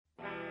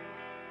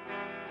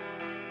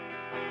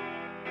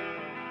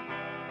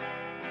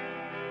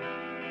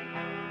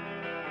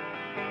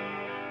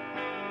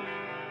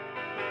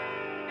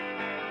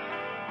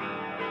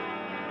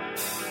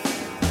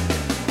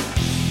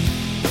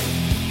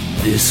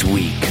This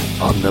week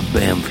on the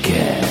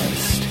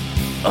Bamfcast,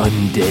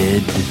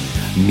 Undead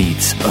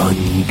meets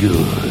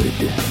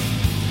Ungood.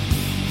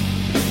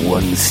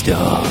 1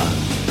 star,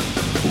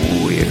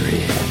 we're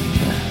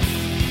in.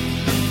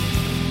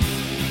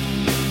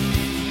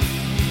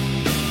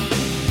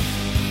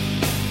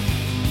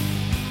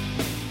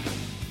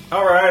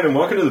 All right, and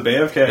welcome to the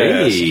Bamfcast.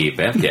 Hey,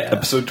 Bamfcast.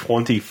 Episode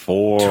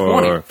 24.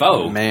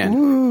 24.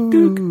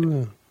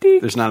 Man,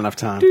 there's not enough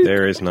time.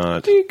 There is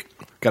not.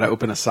 Got to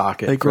open a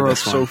socket. They for grow up this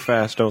so one.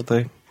 fast, don't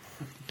they?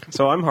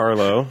 So I'm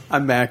Harlow,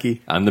 I'm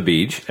Mackie. I'm the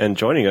Beach. and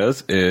joining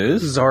us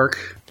is...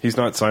 Zark. He's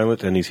not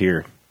silent, and he's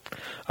here.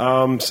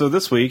 So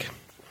this week,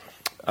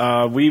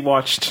 we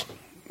watched...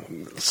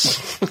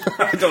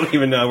 I don't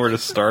even know where to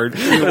start.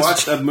 We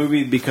watched a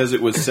movie because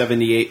it was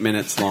 78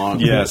 minutes long.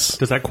 Yes,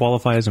 Does that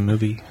qualify as a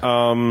movie?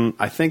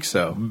 I think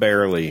so.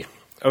 barely.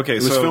 Okay,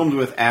 It was so filmed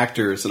with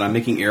actors, and I'm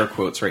making air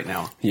quotes right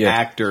now. Yeah.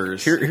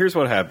 Actors here's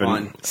what happened.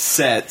 on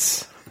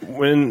sets,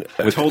 When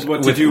told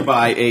what to do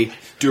by a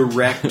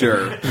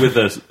director. With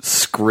a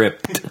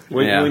script.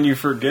 Yeah. when you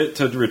forget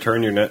to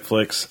return your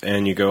Netflix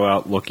and you go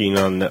out looking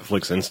on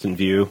Netflix Instant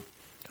View,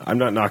 I'm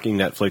not knocking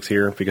Netflix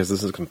here because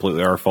this is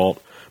completely our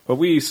fault, but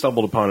we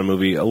stumbled upon a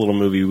little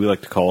movie we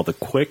like to call The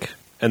Quick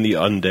and the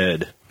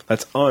Undead.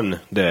 That's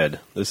Undead.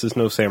 This is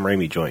no Sam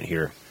Raimi joint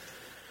here.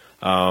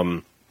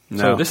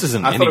 No, this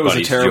isn't I thought it was a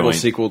anybody's terrible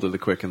joint. sequel to The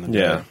Quick and the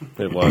Yeah,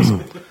 Dead. it was.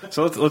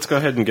 So let's go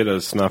ahead and get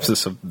a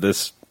synopsis of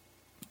this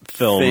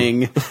film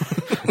Thing.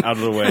 out of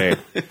the way.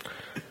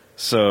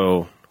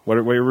 So, what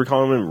are we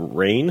calling him?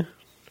 Rain?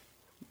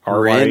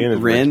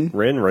 R-Y-N? Ren?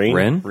 Rain?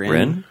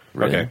 Ren?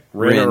 Okay.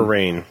 Ren or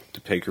Rain, to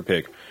take your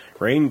pick.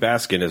 Rain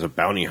Baskin is a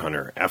bounty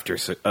hunter. After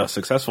a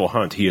successful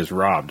hunt, he is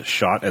robbed,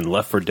 shot, and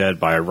left for dead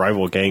by a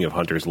rival gang of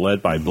hunters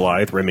led by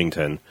Blythe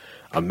Remington,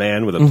 a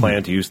man with a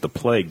plan to use the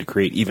plague to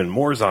create even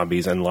more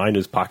zombies and line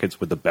his pockets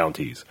with the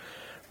bounties.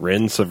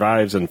 Ren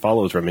survives and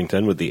follows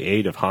Remington with the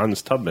aid of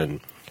Hans Tubman,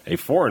 a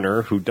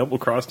foreigner who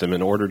double-crossed him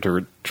in order to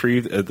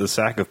retrieve the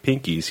sack of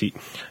pinkies.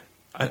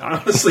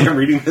 Honestly, I'm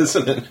reading this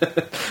and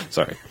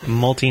sorry.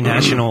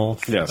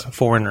 Multinational Yes.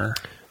 foreigner.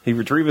 He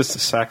retrieves the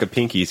sack of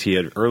pinkies he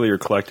had earlier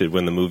collected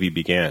when the movie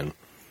began.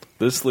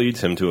 This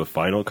leads him to a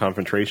final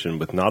confrontation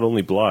with not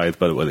only Blythe,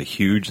 but with a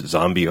huge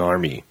zombie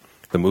army.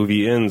 The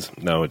movie ends...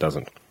 No, it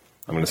doesn't.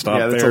 I'm going to stop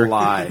Yeah, that's there. a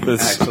lie,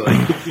 actually.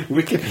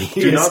 Wikipedia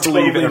Do not is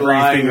believe totally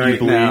lying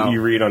everything right now. you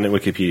read on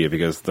Wikipedia,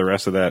 because the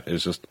rest of that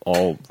is just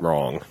all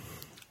wrong.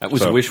 That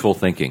was So- wishful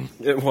thinking.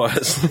 It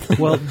was.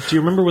 Well, do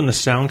you remember when the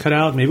sound cut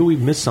out? Maybe we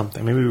missed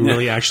something. Maybe we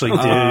really actually did,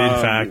 in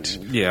fact,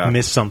 yeah.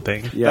 miss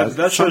something. Yeah,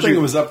 That shows something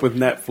you- was up with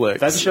Netflix.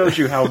 That shows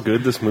you how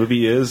good this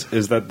movie is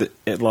that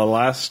in the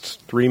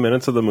last 3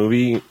 minutes of the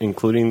movie,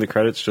 including the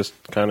credits, just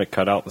kind of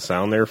cut out the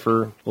sound there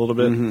for a little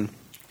bit.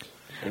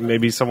 And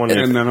maybe someone,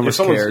 And none of us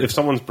cared. if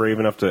someone's brave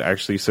enough to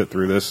actually sit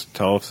through this,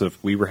 tell us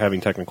if we were having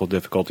technical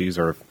difficulties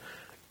or if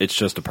it's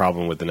just a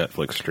problem with the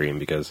Netflix stream,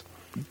 because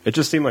it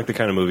just seemed like the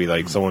kind of movie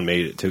like someone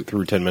made it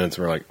through 10 minutes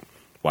and we're like,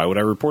 why would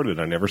I report it?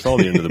 I never saw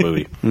the end of the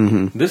movie.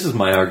 This is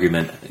my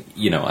argument.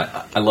 You know,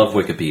 I love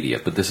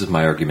Wikipedia, but this is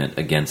my argument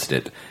against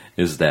it,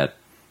 is that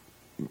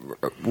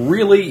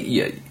really,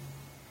 yeah,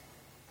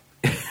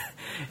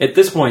 at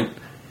this point,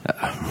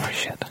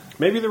 shit.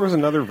 Maybe there was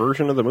another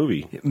version of the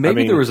movie.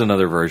 Maybe there was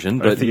another version,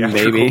 but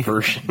theatrical maybe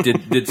version.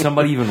 did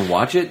somebody even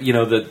watch it? You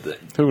know,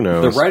 Who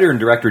knows? The writer and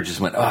director just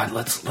went, "Oh,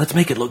 let's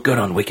make it look good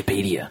on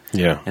Wikipedia."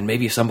 Yeah. and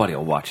maybe somebody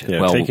will watch it.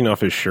 Yeah, well, taking off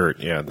his shirt.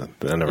 Yeah,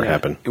 that never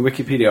happened. And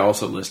Wikipedia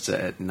also lists it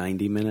at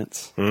 90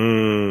 minutes.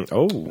 Oh.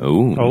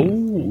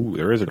 Ooh,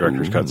 there is a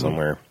director's cut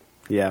somewhere.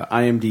 Yeah,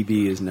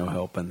 IMDb is no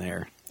help in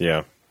there.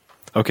 Yeah.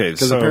 Okay,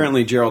 Because so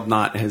apparently Gerald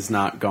Knott has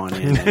not gone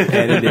in and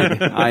edited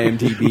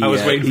IMDb I was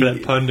yet. waiting for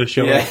that pun to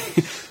show Yeah,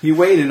 up. he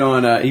waited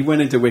on, he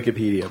went into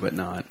Wikipedia, but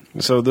not.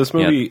 so this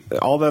movie,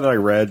 all that I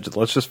read,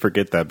 let's just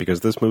forget that,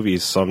 because this movie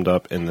is summed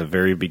up in the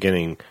very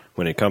beginning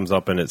when it comes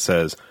up and it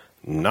says,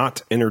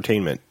 not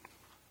entertainment.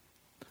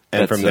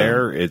 And That's, from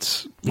there,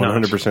 it's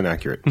 100%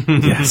 accurate.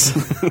 Yes.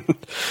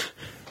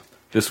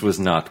 this was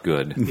not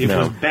good. It No.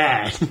 was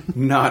bad.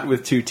 Not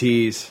with 2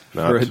 T's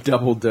Not. for a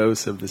double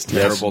dose of this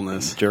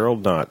terribleness. Yes,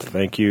 Gerald Knott,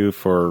 thank you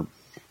for,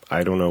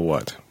 I don't know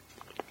what.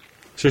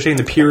 So you're saying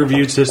the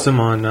peer-reviewed system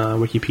on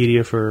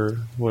Wikipedia for,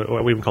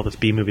 what we even call this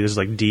B movie, this is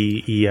like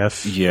D, E,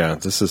 F, Yeah,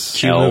 this is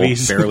Q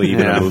movies. barely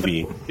even Yeah. a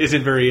movie.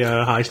 isn't very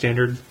high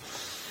standard.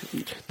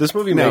 This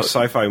movie No. makes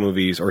sci-fi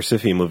movies or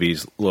sci-fi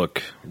movies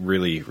look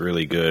really,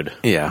 really good.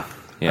 Yeah.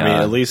 Yeah, I mean,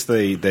 at least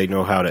they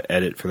know how to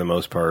edit for the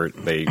most part.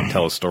 They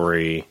tell a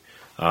story.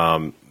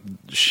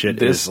 Shit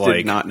This is did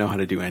like not know how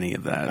to do any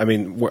of that. I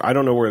mean, I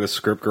don't know where the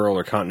script girl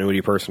or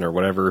continuity person or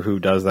whatever who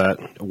does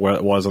that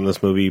was on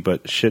this movie,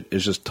 but shit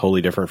is just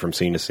totally different from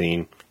scene to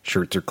scene.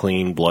 Shirts are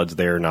clean, blood's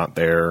there, not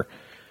there.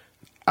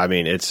 I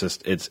mean, it's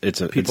just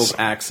People's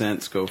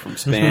accents go from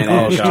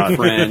Spanish Oh, God. to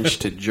French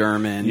to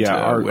German to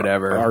our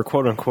whatever. Our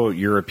quote unquote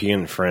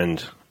European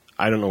friend,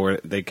 I don't know where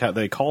they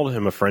called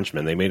him a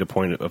Frenchman. They made a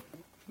point of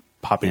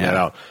popping that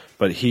Yeah. out.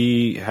 but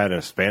he had a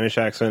Spanish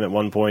accent at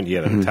one point. He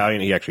had an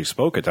Italian. He actually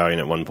spoke Italian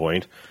at one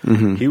point.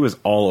 He was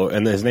all,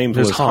 and his name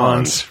was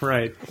Hans.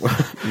 Right.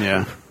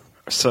 Yeah.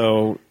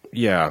 So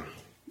yeah,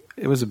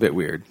 It was a bit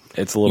weird.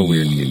 it's a little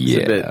weird. It's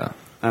a bit,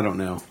 I don't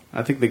know.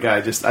 I think the guy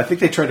I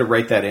think they tried to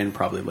write that in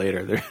probably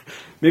later.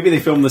 Maybe they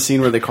filmed the scene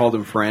where they called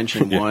him French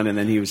and won, and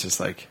then he was just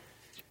like,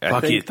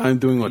 fuck it, I'm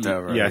doing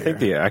whatever. Yeah, I think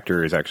the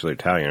actor is actually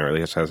Italian, or at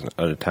least has an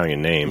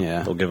Italian name.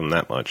 Yeah. They'll give him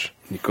that much.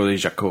 Nicole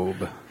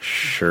Jacob.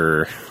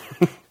 Sure.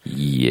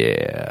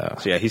 Yeah.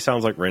 So yeah, he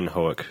sounds like Ren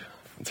Hoek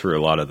through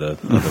a lot of the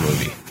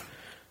movie.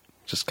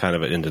 Just kind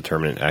of an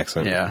indeterminate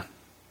accent. Yeah.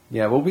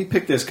 Yeah, well, we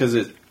picked this because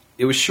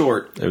it was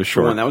short. It was for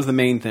short. one. That was the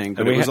main thing.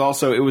 But And it was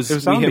also, it was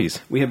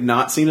zombies. We have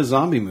not seen a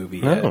zombie movie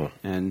yet. No.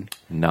 And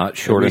Not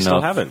short we enough.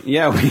 still haven't.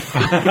 yeah, we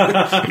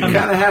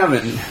kind of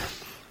haven't.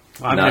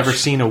 I've Not never sh-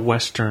 seen a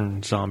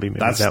Western zombie movie.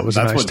 That's that was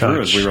a that's nice what drew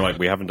touch. us. We were like,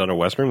 we haven't done a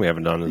Western, we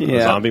haven't done a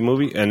Yeah. zombie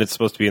movie, and it's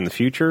supposed to be in the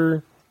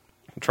future.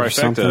 Trifecta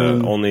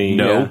something. only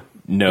No.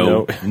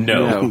 No.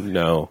 No.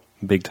 no,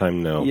 big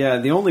time no. Yeah,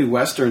 the only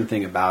Western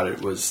thing about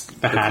it was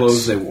the hats.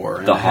 clothes they wore.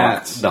 And The the hawk,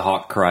 hats. the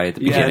hawk cry at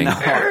the Yeah, beginning. and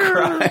the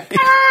hawk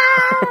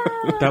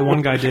cry. That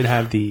one guy did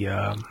have the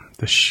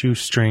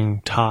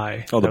shoestring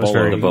tie. Oh, the That was bolo.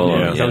 very- The bolo, Is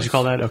yes. that what you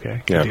call that?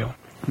 Okay, good Yeah. deal.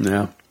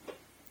 Yeah.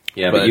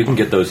 Yeah, but But- you can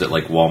get those at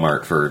like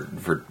Walmart for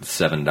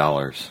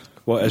 $7.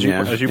 Well, as you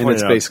Yeah, as you and pointed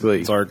it's out,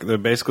 basically- Zark, they're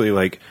basically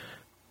like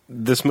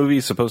this movie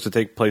is supposed to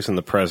take place in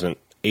the present,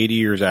 80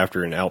 years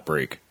after an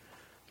outbreak.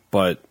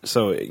 But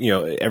so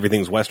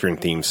everything's Western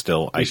themed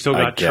still. They still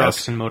I got guess.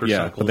 trucks and Yeah,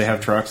 motorcycles. but they have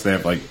trucks. They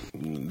have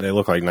they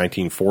look like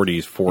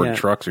 1940s Ford Yeah.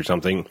 trucks or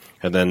something,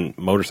 and then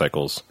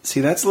motorcycles. See,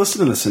 that's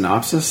listed in the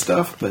synopsis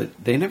stuff, but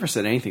they never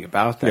said anything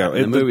about that Yeah,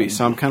 in the movie.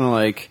 So I'm kind of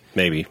like,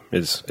 Maybe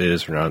it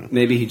is or not.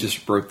 maybe he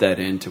just wrote that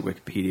into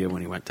Wikipedia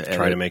when he went to edit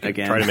Try to make it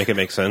again. try to make it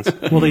make sense.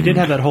 Well, they did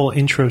have that whole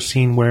intro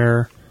scene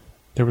where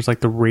there was like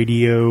the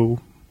radio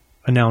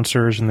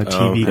announcers and the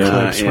TV yeah,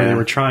 clips where yeah. they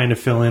were trying to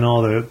fill in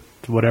all the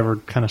whatever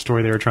kind of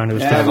story they were trying to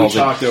Yeah, establish. we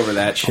talked over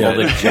that shit. All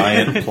the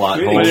giant plot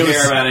We holes. didn't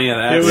care about any of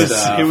that It was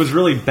stuff. it was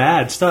really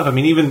bad stuff. I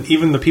mean,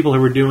 even the people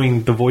who were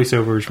doing the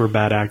voiceovers were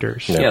bad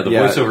actors. Yeah, the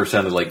Yeah. voiceover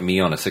sounded like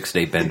me on a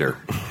 6-day bender.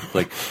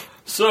 Like,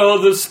 so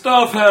the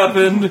stuff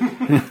happened,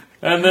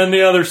 and then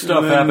the other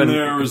stuff then happened.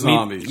 there were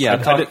zombies.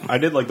 Yeah, I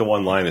did like the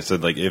one line that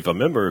said if a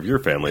member of your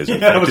family is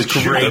that was infected,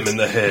 shoot great. them in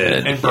the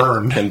head And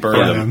burned and burn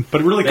Yeah. them.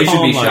 but really They should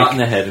calm, be shot like, in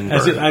the head and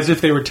as burned. if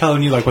they were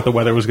telling you like what the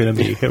weather was going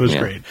to be. It was Yeah.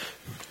 great.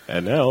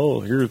 And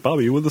now here's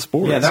Bobby with the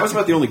sports. Yeah, that was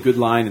about the only good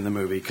line in the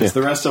movie because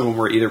the rest of them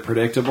were either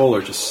predictable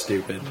or just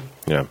stupid.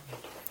 Yeah.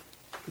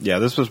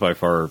 This was by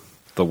far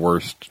the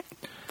worst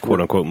quote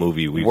unquote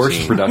movie we've worst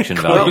seen. production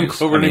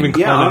values. Over I mean, even-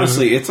 Yeah, Clown.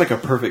 honestly, it's like a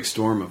perfect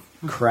storm of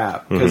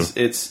crap because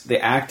it's the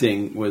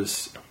acting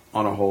was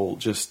on a whole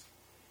just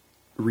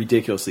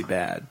ridiculously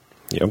bad.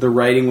 Yep. The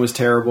writing was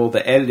terrible.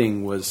 The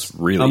editing was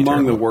Really among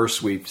terrible. the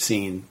worst we've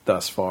seen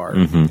thus far.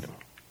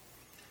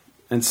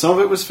 And some of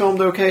it was filmed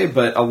okay,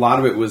 but a lot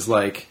of it was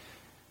like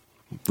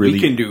Really- we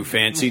can do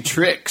fancy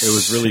tricks. It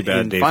was really bad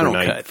in day for Final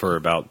night Cut. for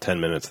about 10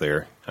 minutes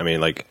there. I mean,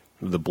 like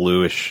the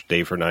bluish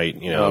day for night,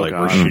 Oh, we're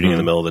God. shooting in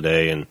the middle of the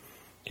day, and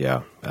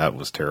yeah, that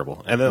was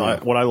terrible. And then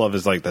what I love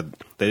is like that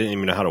they didn't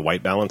even know how to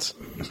white balance.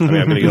 I mean,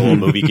 I'm going to get a little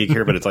movie geek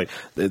here, but it's like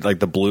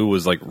the blue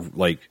was like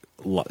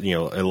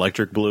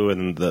electric blue,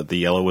 and the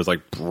yellow was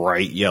like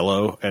bright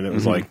yellow, and it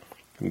was like,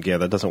 yeah,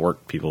 that doesn't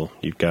work, people.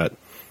 You've got,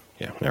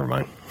 never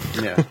mind.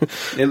 Yeah,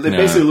 it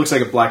basically looks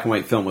like a black and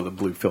white film with a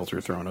blue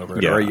filter thrown over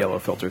it Yeah. or a yellow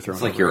filter thrown.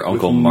 It's like over your it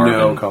Uncle with Marvin.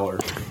 No color.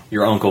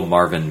 Your Uncle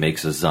Marvin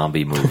makes a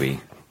zombie movie.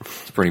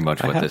 It's pretty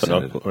much what this is.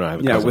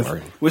 Yeah,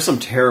 with with some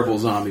terrible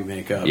zombie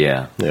makeup.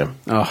 Yeah.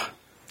 Oh,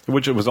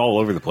 which it was all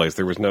over the place.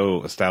 There was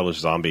no established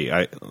zombie.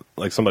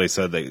 Like somebody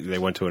said, they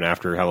went to an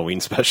after Halloween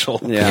special,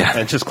 Yeah.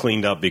 and just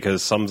cleaned up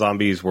because some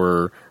zombies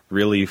were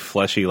really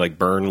fleshy, like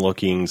burn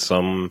looking.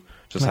 Some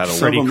just had a some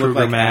Freddy of them look Krueger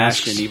like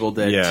masks. Ash and Evil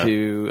Dead Yeah.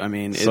 2. I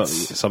mean,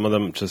 it's some of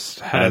them just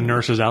Had a had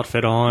nurse's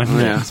outfit on.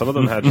 yeah. Some of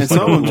them had And just like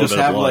some a of them little just bit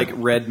of have blood. like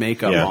red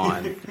makeup Yeah.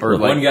 on, or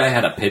One like guy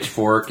had a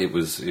pitchfork. It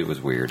was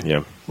weird.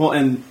 Yeah, well,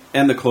 and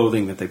the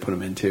clothing that they put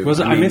them into.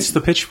 I mean, missed the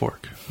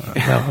pitchfork.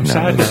 I'm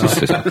sad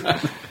now.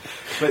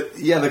 But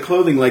yeah, the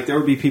clothing, like there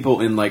would be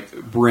people in like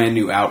brand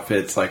new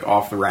outfits, like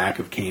off the rack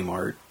of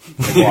Kmart.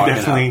 Like, walking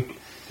Definitely.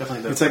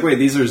 out. It's like, wait,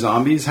 these are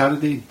zombies? How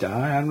did they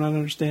die? I'm not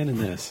understanding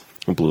this.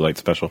 a blue light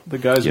special. The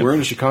guy's Yep.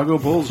 wearing a Chicago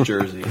Bulls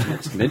jersey.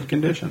 It's mid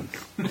condition.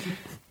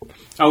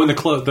 Oh, and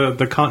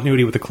the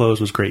continuity with the clothes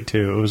was great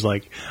too. It was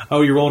like,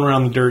 oh, you're rolling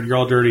around in the dirt, you're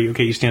all dirty.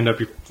 Okay, you stand up,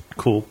 you're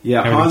cool.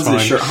 Yeah,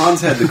 Everything's fine.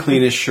 Hans had the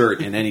cleanest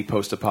shirt in any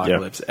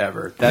post-apocalypse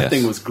ever. That Yes.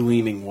 thing was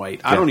gleaming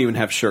white. I don't even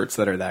have shirts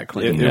that are that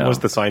clean. It No. was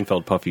the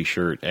Seinfeld puffy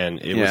shirt, and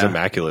it was Yeah.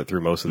 immaculate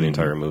through most of the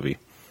entire movie.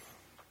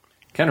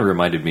 Kind of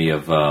reminded me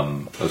of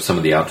some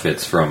of the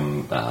outfits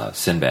from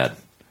Sinbad,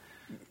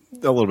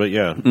 A little bit,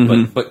 yeah,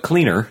 but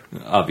cleaner,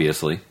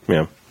 obviously.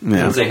 yeah.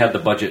 Because they had the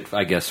budget,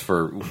 I guess,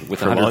 with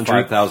For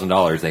laundry?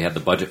 $105,000, they had the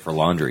budget for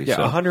laundry. Yeah,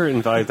 so.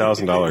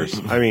 $105,000.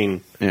 I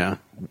mean, Yeah.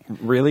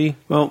 really?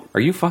 Well,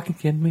 Are you fucking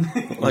kidding me?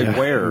 Like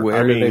where?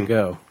 where I did mean, they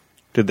go?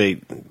 Did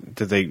they?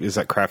 Is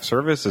that craft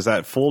service? Is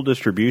that full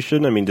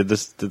distribution? I mean, did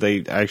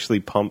they actually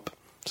pump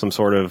some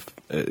sort of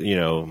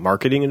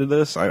marketing into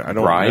this? I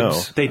don't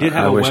know. They did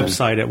have a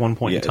website at one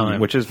point in time,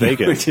 which is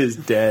vacant, which is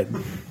dead.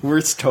 We're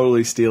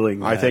totally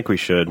stealing that. I think we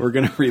should. We're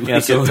going to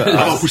release it to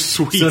oh, us.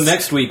 sweet. So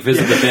next week,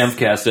 visit the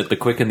Bamfcast at the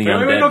Quick and the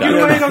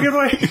Undead. Don't give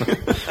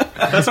away.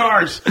 That's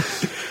ours.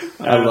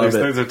 I love it.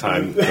 There's a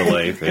time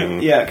delay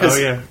thing. Yeah, because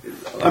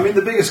I mean,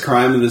 the biggest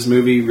crime of this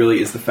movie really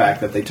is the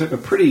fact that they took a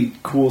pretty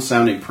cool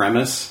sounding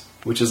premise,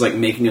 which is like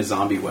making a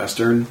zombie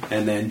western,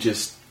 and then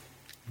just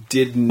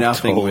did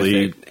nothing with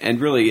it, and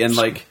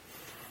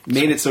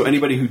made it so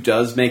anybody who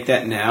does make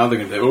that now, they're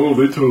going to say, "Oh,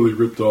 they totally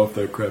ripped off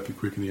that crappy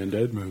Quick and the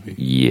Undead movie."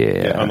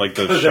 Yeah. On like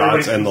the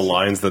shots and the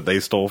lines that they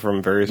stole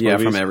from various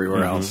movies. from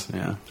everywhere else.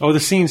 Yeah. Oh, the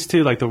scenes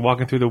too, like the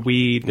walking through the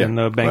weed and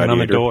the banging on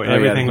the Gladiator. door.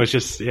 Everything was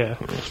just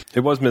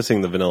It was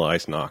missing the Vanilla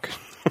Ice knock.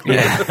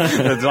 Yeah,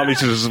 the zombies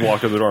just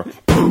walk up the door.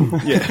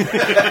 Boom.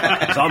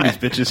 Yeah, zombies,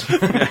 bitches.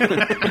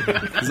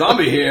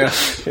 Zombie here.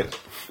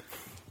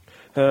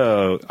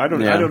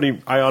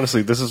 I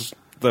honestly, this is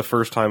the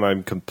first time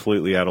I'm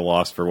completely at a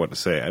loss for what to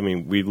say. I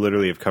mean, we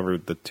literally have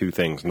covered the two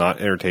things: not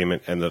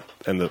entertainment and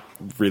the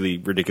really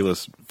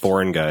ridiculous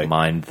foreign guy.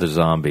 Mind the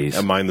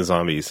zombies. Mind the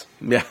zombies.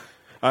 Yeah.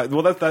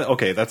 Well,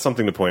 okay. That's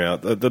something to point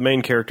out. The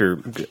main character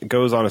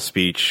goes on a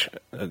speech.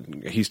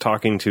 He's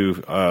talking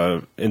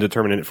to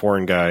indeterminate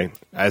foreign guy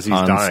as he's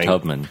Hans dying.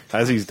 Tubman.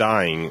 As he's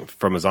dying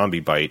from a zombie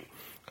bite.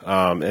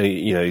 And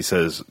he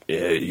says,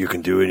 "You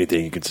can do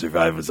anything. You can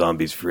survive with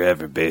zombies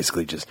forever.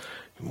 Basically, just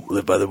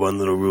live by the one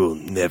little rule: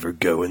 never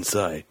go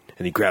inside."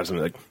 And he grabs him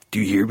like, "Do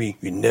you hear me?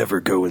 You never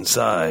go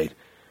inside."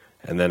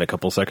 And then a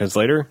couple seconds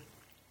later,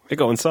 they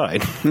go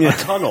inside a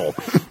tunnel,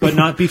 but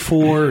not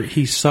before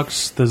he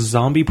sucks the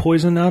zombie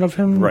poison out of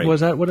him. Right. Was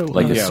that what it was?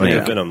 Like a snake.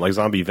 like venom, like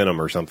zombie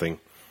venom or something.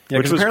 Yeah,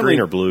 which was apparently- green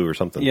or blue or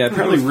something. Yeah,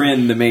 apparently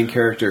Rin, the main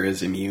character,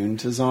 is immune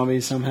to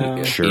zombies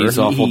somehow. Sure. He's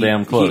awful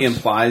damn close. He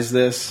implies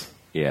this,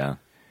 Yeah.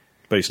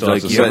 But he still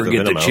Like, has to you suck ever the get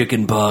the venom out.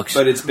 chicken pox?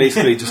 but it's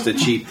basically just a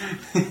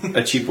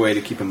cheap way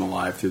to keep him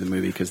alive through the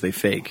movie because they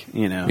fake.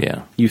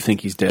 Yeah. You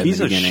think he's dead.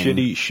 He's in a the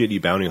beginning.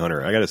 shitty bounty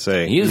hunter. I gotta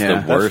say, He is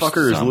Yeah. the worst. That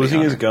fucker is zombie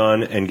losing his hunter.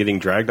 gun and getting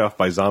dragged off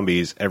by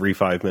zombies every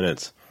 5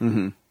 minutes.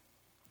 Mm-hmm.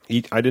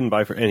 I didn't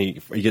buy for any.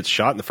 He gets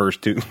shot in the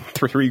first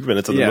 3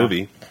 minutes of the Yeah.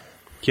 movie.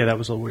 Yeah, that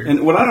was a little weird.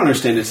 And what I don't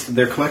understand is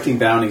they're collecting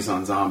bounties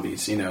on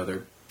zombies.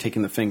 They're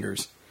taking the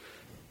fingers.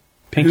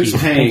 Who's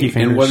paying? pinky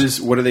And fingers.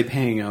 what are they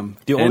paying them?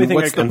 The only thing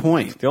what's I can, the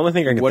point? The only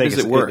thing I can What think is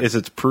it worth? is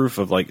it's proof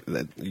of like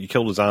that you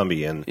killed a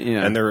zombie and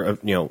they're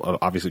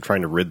obviously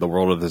trying to rid the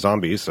world of the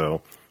zombies.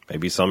 So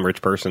maybe some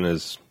rich person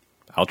is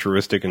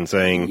altruistic and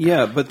saying,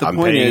 Yeah, but the I'm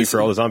point paying you is- for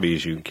all the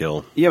zombies you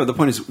kill." Yeah, but the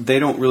point is they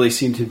don't really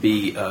seem to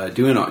be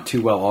doing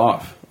too well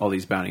off. All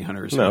these bounty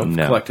hunters No. who've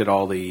No. collected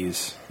all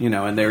these,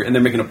 and they're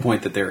making a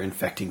point that they're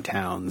infecting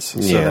towns so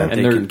Yeah. that And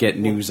they they're- can get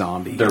new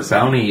zombies. Their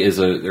bounty is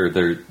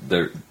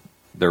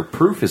their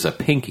proof is a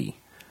pinky.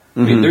 I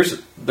mean,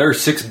 there are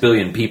 6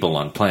 billion people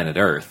on planet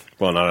Earth.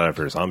 Well, not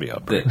after a zombie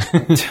outbreak.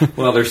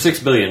 Well, there's 6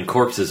 billion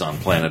corpses on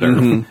planet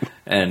Earth,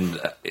 and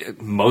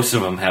most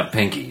of them have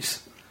pinkies.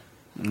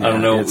 I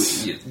don't know.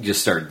 it's- You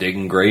just start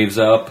digging graves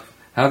up.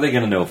 How are they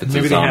going to know if it's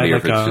Maybe a they zombie had or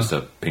like if it's just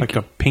a pinky? like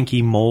a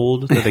pinky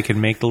mold that they could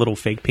make the little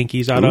fake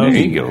pinkies out of.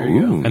 There you go.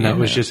 Ooh, And that yeah.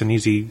 was just an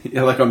easy.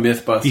 Yeah, like a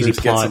Mythbusters, Easy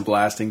get plot. some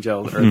blasting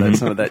gel or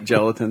some of that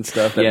gelatin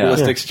stuff, that Yeah.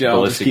 ballistics gel.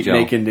 Ballistic just keep gel.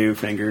 making new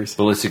fingers.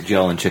 ballistic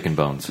gel and chicken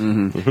bones. There's All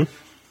no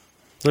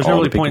the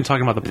really point in pinky-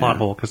 talking about the plot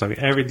hole because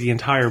the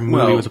entire movie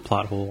Well- was a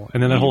plot hole,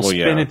 and then the whole Well,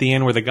 spin yeah. at the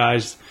end where the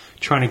guy's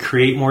trying to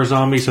create more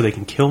zombies so they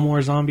can kill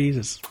more zombies.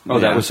 Is, Oh,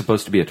 that Yeah. was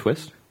supposed to be a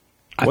twist?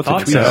 I What's the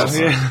thought twist?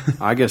 so. Yeah.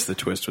 I guess the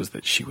twist was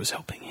that she was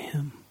helping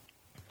him.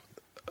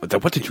 What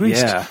the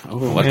twist? Yeah. Oh,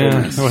 What Yeah. the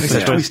What's What's the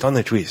Yeah. twist on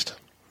the twist?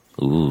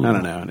 Ooh. I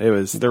don't know. It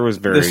was There was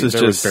This was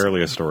just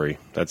barely a story.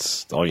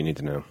 That's all you need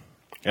to know.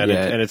 And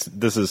Yeah.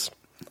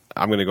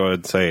 I'm going to go ahead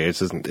and say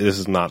this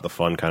is not the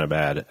fun kind of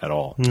bad at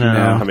all. No.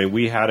 I mean,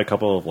 we had a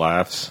couple of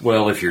laughs.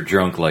 Well, if you're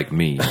drunk like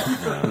me,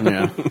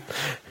 yeah.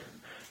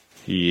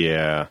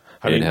 Yeah,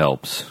 it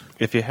helps.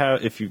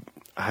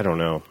 I don't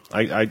know.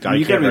 I You can't got to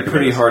be recommend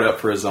pretty this. hard up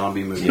for a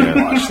zombie movie to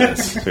watch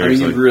this. I mean,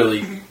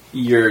 Seriously.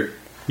 you're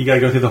You got to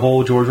go through the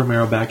whole George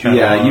Romero back catalog.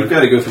 yeah, you've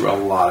got to go through a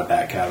lot of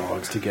back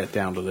catalogs to get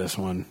down to this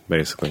one.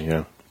 Basically,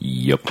 yeah.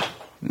 Yep.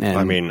 And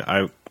I mean,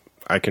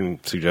 I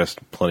can suggest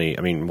plenty.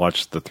 I mean,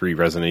 watch the 3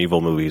 Resident Evil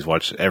movies.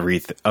 Watch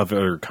every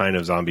other kind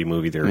of zombie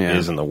movie there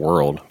is Yeah. in the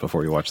world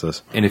before you watch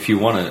this. And if you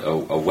want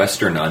a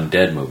Western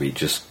undead movie,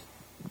 just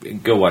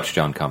go watch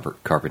John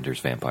Carpenter's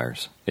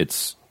Vampires.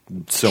 It's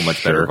so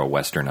much better Sure. of a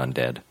Western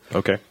undead.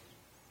 Okay.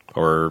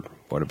 Or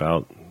what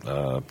about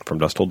From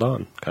Dusk Till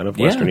Dawn? Kind of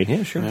westerny.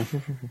 Yeah, sure. Yeah.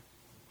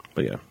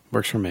 But yeah.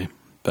 works for me.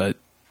 But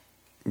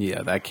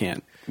yeah,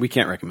 we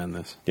can't recommend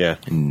this Yeah.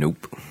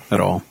 Nope. at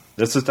all.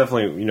 This is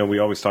definitely, we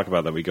always talk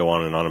about that we go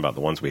on and on about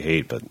the ones we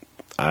hate, but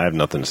I have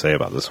nothing to say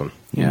about this one.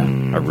 Yeah.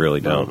 I really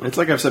don't. It's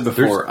like I've said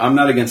before. I'm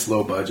not against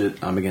low budget.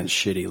 I'm against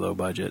shitty low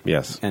budget.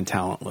 Yes. and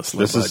talentless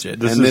low This is budget.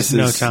 this and is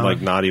no talent.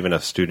 like not even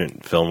a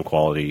student film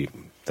quality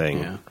thing.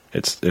 Yeah.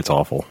 It's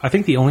awful. I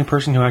think the only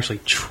person who actually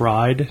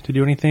tried to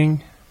do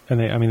anything, and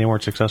they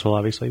weren't successful,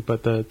 obviously,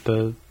 but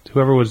the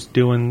whoever was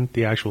doing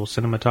the actual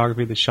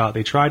cinematography, the shot,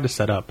 they tried to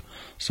set up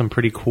some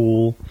pretty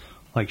cool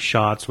like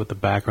shots with the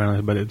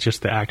background, but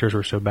the actors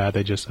were so bad.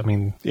 They just,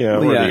 Yeah,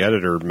 or the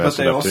editor messed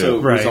But it they up also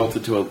too. Right.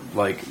 resulted to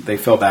they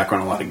fell back on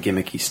a lot of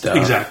gimmicky stuff.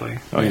 Exactly.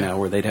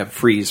 Where they'd have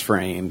freeze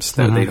frames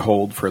that they'd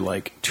hold for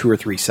like 2 or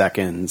 3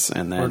 seconds,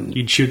 and or then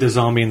you'd shoot the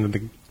zombie and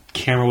the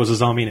camera was a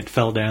zombie and it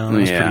fell down. It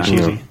was Yeah. pretty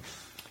cheesy.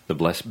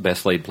 The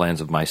best laid plans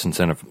of mice and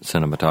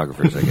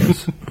cinematographers, I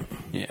guess.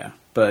 yeah.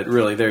 But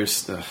really,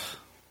 there's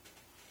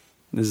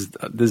this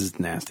is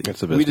nasty.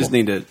 It's we just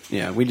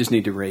abysmal.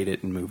 need to rate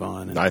it and move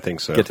on. And I think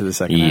so. Get to the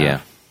second Yeah.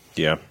 half.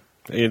 Yeah.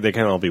 They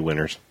can all be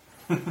winners.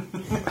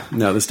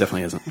 No, this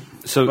definitely isn't.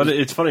 So, But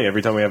it's funny,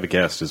 every time we have a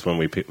guest is when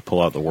we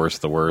pull out the worst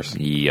of the worst.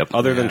 yep.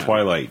 Other than Yeah.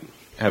 Twilight,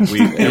 have we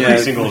every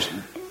single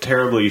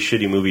terribly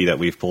shitty movie that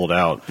we've pulled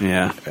out?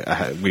 Yeah.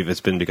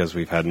 It's been because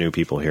we've had new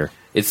people here.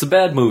 It's the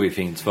bad movie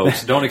fiends,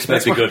 folks. Don't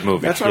expect a good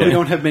movie. That's why we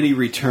don't have many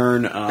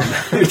return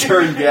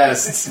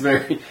guests.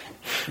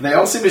 They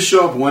all seem to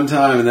show up one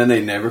time and then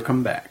they never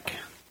come back.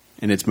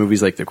 And it's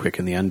movies like The Quick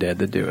and the Undead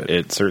that do it.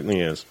 It certainly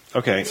is.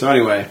 Okay, So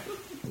anyway,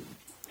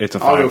 it's a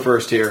I'll 5. go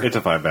first here. It's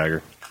a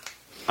 5-bagger.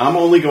 I'm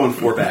only going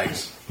 4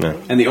 bags.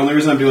 No. And the only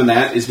reason I'm doing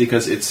that is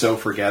because it's so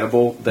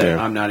forgettable that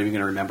Yeah. I'm not even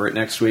going to remember it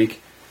next week.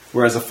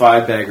 Whereas a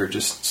 5-bagger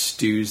just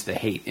stews the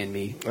hate in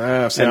me. See,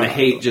 And the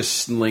hate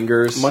just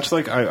lingers. Much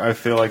like I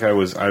feel like I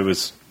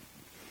was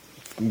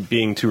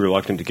being too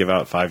reluctant to give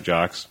out 5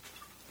 jocks.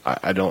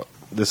 I've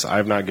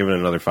not given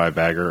another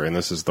 5-bagger, and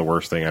this is the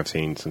worst thing I've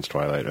seen since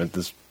Twilight.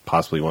 This is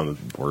possibly one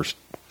of the worst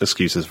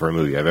excuses for a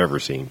movie I've ever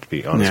seen, to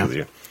be honest Yeah. with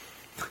you.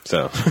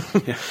 So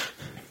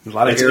a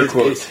lot of air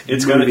quotes.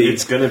 it's gonna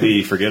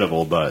be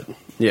forgettable, but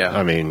Yeah.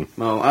 I mean,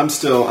 Well, I'm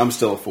still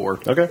a 4.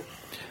 okay.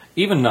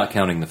 Even not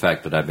counting the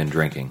fact that I've been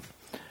drinking,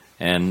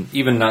 and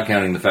even not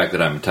counting the fact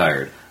that I'm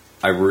tired,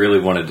 I really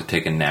wanted to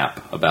take a nap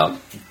about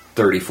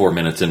 34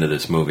 minutes into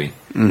this movie.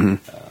 Mm-hmm.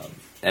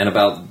 And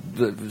about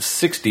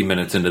 60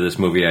 minutes into this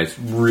movie, I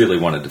really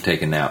wanted to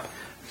take a nap.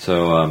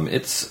 So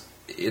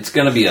it's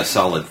going to be a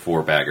solid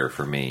 4-bagger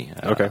for me.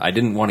 Okay. I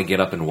didn't want to get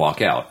up and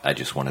walk out. I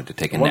just wanted to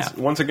take a nap.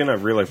 Once again,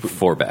 I've realized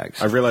 4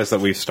 bags. I realized that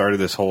we've started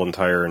this whole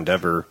entire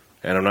endeavor,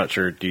 and I'm not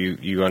sure. Do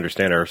you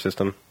understand our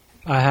system?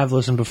 I have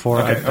listened before.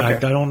 Okay, I okay.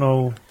 don't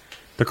know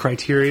the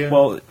criteria.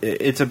 Well,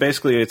 it's a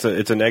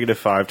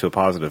 -5 to a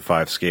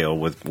 +5 scale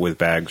with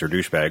bags or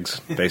douchebags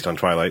based on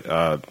Twilight.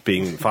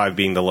 Being 5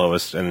 being the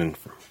lowest, and then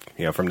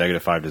from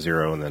 -5 to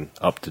 0, and then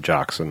up to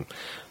jocks. And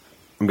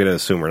I'm going to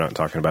assume we're not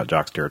talking about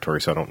jocks territory,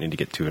 so I don't need to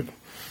get too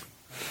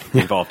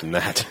involved in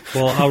that.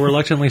 Well, I'll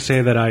reluctantly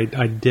say that I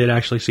did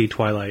actually see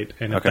Twilight,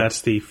 and if Okay.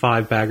 that's the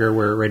 5-bagger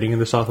we're rating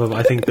this off of,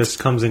 I think this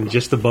comes in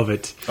just above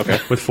it. Okay.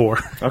 With 4.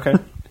 Okay.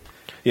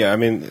 Yeah, I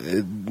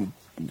mean,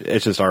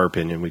 it's just our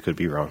opinion. We could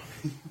be wrong.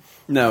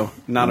 No,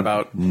 not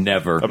about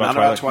Never. not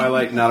about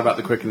Twilight, not about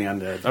The Quick and the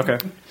Undead. Okay.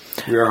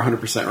 We are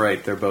 100%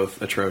 right. They're both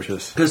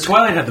atrocious. Because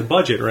Twilight had the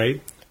budget, right?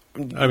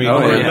 I mean, Oh,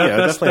 yeah,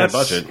 that's definitely had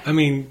budget. I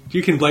mean,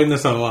 you can blame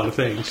this on a lot of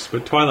things,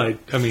 but Twilight,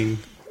 I mean,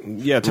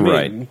 Yeah,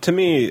 to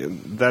me,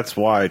 that's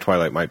why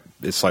Twilight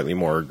is slightly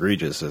more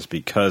egregious, is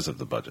because of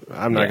the budget.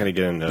 I'm not Yeah. going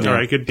to get into All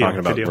right, good deal, talking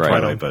about good deal.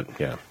 Twilight, Right. but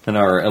yeah. And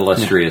our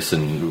illustrious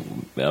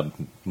and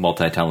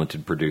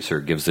multi-talented producer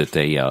gives it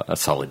a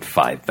solid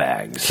 5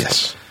 bags.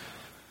 Yes.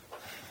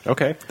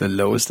 Okay. The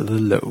lowest of the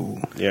low.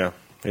 Yeah,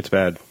 it's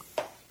bad.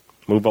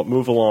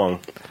 Move along.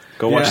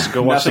 Go watch. Yeah,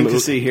 Go watch nothing some to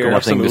see here. Go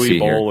watch some Nothing to movie see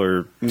here. bowl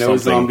or No something.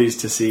 zombies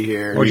to see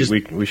here. Or just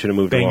We should have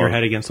moved bang along. your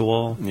head against the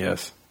wall.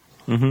 Yes.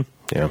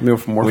 Yeah. More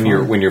fun.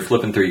 When you're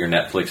flipping through your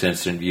Netflix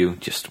instant view,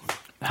 just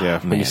Yeah.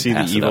 When man, you see the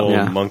pass it up. evil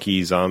Yeah.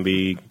 monkey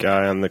zombie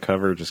guy on the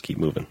cover, just keep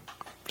moving.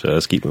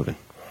 Just keep moving.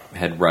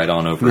 head right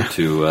on over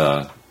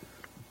to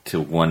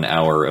 1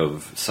 hour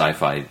of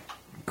sci-fi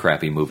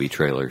crappy movie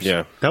trailers.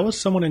 Yeah. That was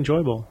somewhat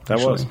enjoyable. That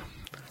actually. was.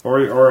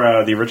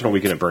 Or the original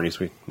Weekend at Bernie's.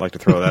 We like to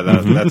throw that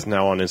out. That's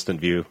now on instant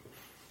view.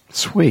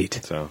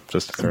 Sweet. So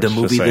just The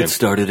movie saying. that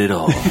started it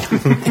all.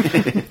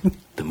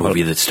 The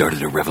movie that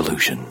started a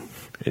revolution.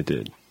 It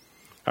did.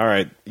 All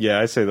right. Yeah,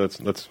 I say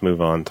let's move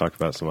on. Talk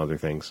about some other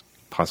things,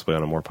 possibly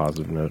on a more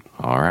positive note.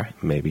 All right.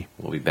 Maybe.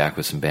 We'll be back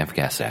with some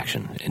Bamfcast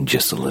action. In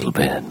just a little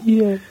bit.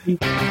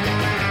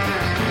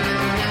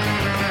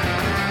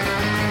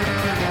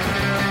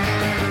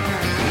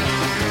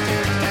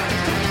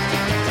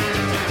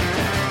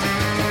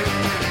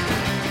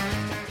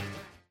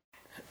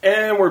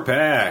 And we're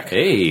back.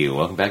 Hey,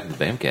 welcome back to the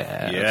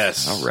Bamcast.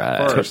 Yes. All For right.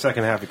 our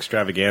second half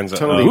extravaganza.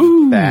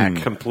 Totally of back.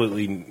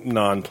 Completely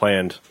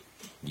non-planned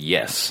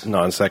Yes.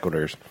 non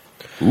sequiturs.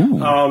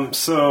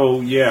 So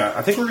yeah,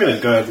 I think we're going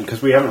to go ahead,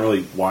 because we haven't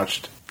really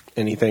watched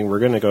anything. We're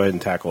going to go ahead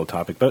and tackle a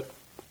topic, but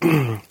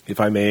if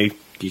I may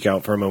geek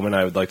out for a moment,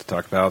 I would like to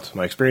talk about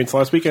my experience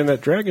last weekend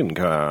at Dragon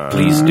Con.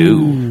 Please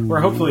do.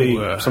 Where hopefully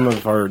some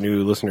of our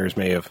new listeners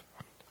may have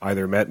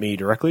either met me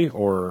directly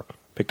or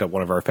picked up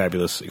one of our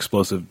fabulous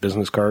explosive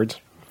business cards.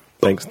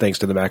 Thanks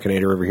to the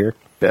Machinator over here.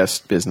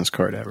 best business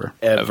card ever.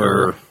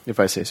 Ever. If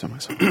I say so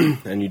myself.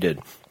 And you did.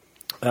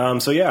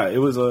 So yeah, it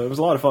was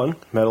a lot of fun.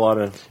 Met a lot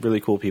of really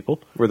cool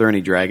people. Were there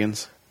any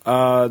dragons?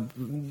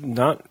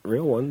 Not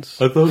real ones.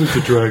 I thought it was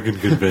a dragon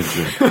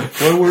convention.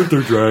 Why weren't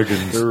there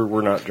dragons? There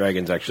were not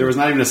dragons, actually. There was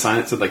not even a sign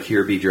that said, like,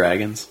 here be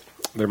dragons.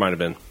 There might have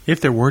been. If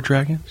there were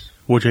dragons,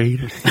 would you eat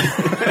it?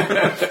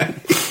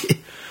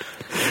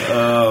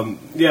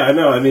 Yeah, I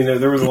know. I mean,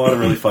 there was a lot of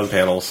really fun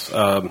panels.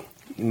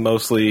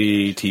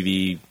 Mostly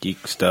TV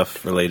geek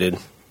stuff related.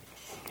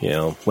 You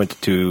know, went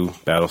to 2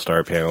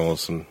 Battlestar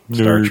panels, some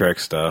Star Nerd. Trek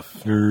stuff.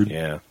 Nerd.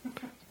 Yeah.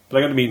 But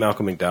I got to meet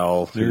Malcolm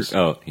McDowell. who's-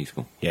 Oh, he's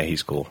cool. Yeah,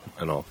 he's cool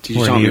and all. Did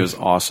you tell him he was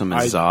awesome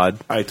as Zod?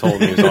 I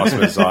told him he was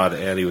awesome as Zod,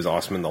 and he was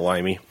awesome in the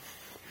Limey.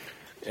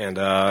 And,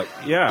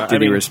 yeah.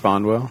 Did he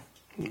respond well?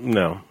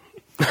 No.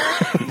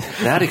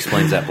 That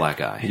explains that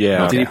black eye.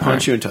 Yeah. Did he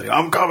punch you and tell you,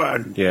 I'm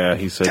coming? Yeah,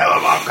 he said. Tell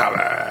him I'm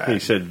coming. He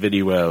said,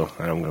 "Very well,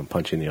 and I'm going to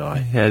punch you in the eye."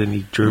 Had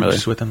any droogs Really?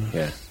 with him?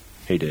 Yeah,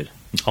 he did.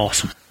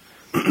 Awesome.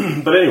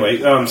 But anyway,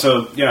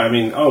 so yeah, I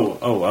mean,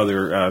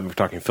 other we're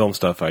talking film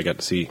stuff. I got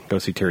to go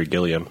see Terry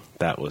Gilliam.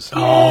 That was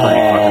pretty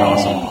fucking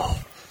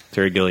awesome.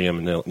 Terry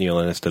Gilliam and Neil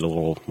Innes did a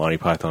little Monty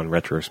Python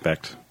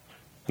retrospect,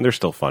 and they're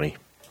still funny.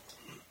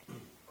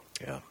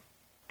 Yeah,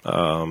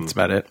 That's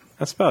about it.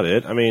 that's about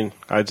it. I mean,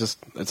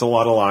 it's a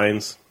lot of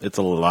lines, it's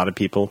a lot of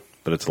people,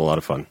 but it's a lot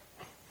of fun.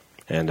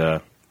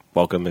 And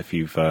welcome if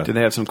you've. Did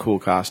they have some cool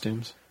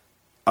costumes?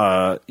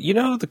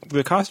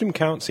 The costume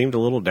count seemed a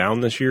little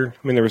down this year.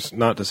 I mean, there was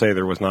not to say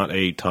there was not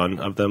a ton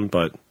of them,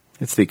 but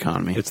It's the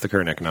economy. it's the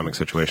current economic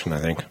situation, I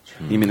think.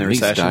 You mean the These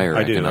recession? dire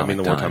I do. I economic mean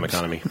the wartime times.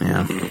 economy.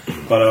 Yeah.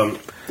 But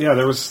yeah,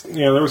 there was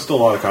still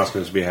a lot of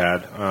costumes to be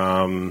had.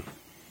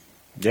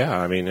 Yeah,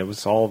 I mean it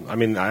was all. I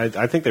mean, I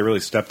think they really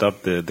stepped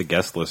up the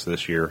guest list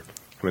this year.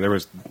 I mean, there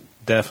was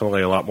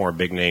definitely a lot more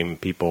big name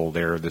people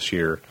there this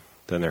year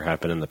than there have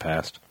been in the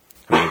past.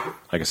 I mean,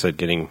 like I said,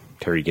 getting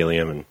Terry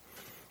Gilliam and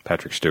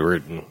Patrick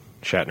Stewart and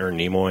Shatner and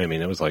Nimoy. I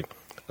mean, it was like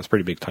that's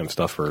pretty big time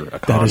stuff for a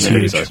con. is that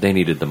huge. is They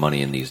needed the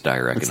money in these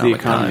dire It's the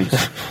economic economy.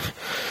 times.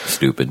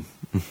 Stupid.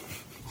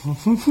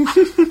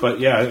 But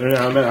yeah,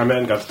 I met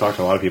and got to talk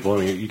to a lot of people.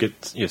 I mean,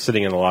 you're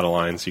sitting in a lot of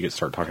lines. You get to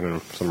start talking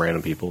to some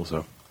random people.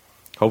 So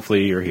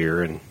hopefully you're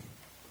here, and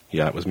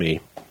yeah, it was me.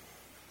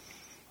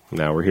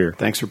 Now we're here.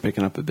 Thanks for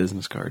picking up a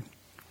business card.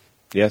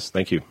 Yes,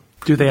 thank you.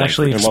 Do they Thanks.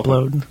 actually And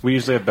welcome. explode? We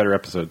usually have better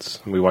episodes.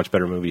 We watch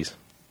better movies.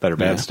 That are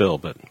bad Yeah. still,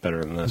 but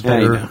better than this. Yeah,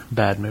 you Better, know.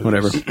 bad movies.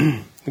 Whatever.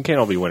 We can't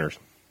all be winners.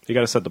 You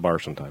got to set the bar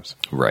sometimes.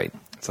 Right.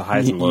 It's the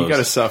highs and You lows. got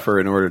to suffer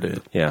in order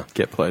to Yeah.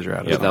 get pleasure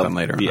out of Yeah, something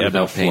later the on. ebb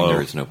and Without pain, flow.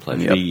 there is no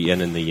pleasure. Yep. The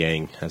yin and the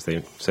yang, as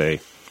they say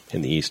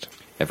in the East.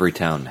 Every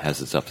town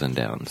has its ups and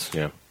downs.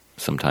 Yeah.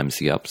 Sometimes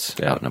the ups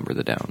Yeah. outnumber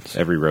the downs.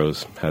 Every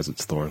rose has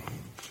its thorn.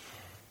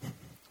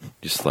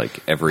 Just like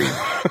every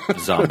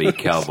zombie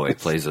cowboy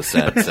plays a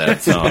sad,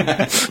 sad song.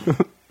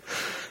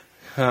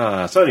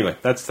 So anyway,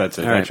 that's it.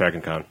 All right.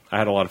 Dragon Con. I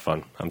had a lot of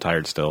fun. I'm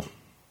tired still.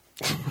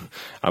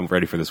 I'm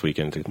ready for this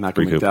weekend to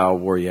Malcolm recoup. McDowell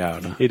wore you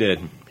out. Huh? He did.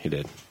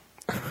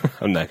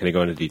 I'm not going to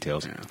go into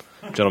details.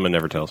 Gentleman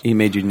never tells. He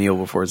made you kneel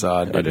before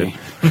Zod, I didn't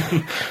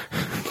did.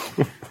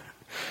 he?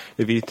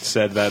 If he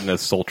said that in a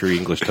sultry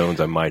English tones,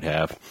 I might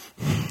have.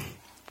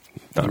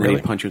 Not And then really.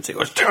 he'd punch you and say,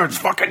 "Let's turn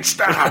fucking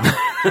stop!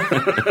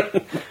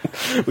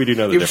 We do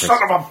know the You difference.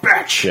 son of a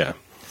bitch!" Yeah.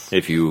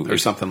 If you Or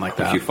something like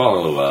that. If you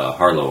follow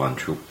Harlow on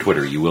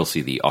Twitter, you will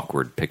see the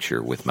awkward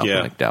picture with Malcolm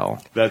Yeah.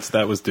 McDowell.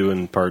 That was due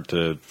in part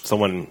to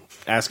someone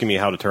asking me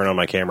how to turn on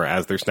my camera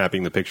as they're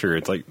snapping the picture.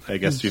 It's like, I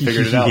guess you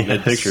figured it out Yes.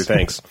 mid-picture.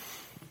 Thanks.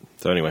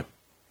 So anyway,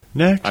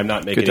 Next. I'm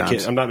not making Good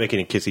times. I'm not making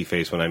a kissy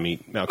face when I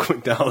meet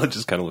Malcolm McDowell. It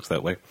just kind of looks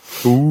that way.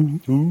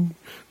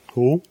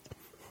 Cool.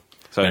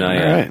 So And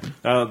anyway,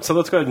 All right. so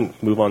let's go ahead and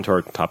move on to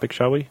our topic,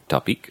 shall we?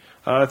 Topic.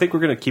 I think we're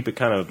going to keep it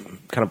kind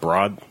of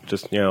broad.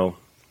 Just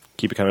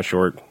keep it kind of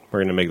short. We're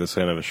going to make this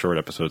kind of a short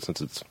episode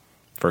since its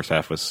first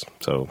half was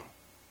so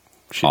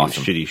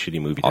Awesome.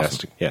 shitty movie Awesome.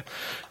 tastic.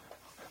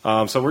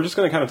 Yeah. So we're just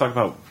going to kind of talk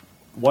about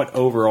what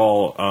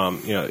overall,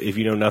 if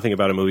you know nothing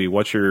about a movie,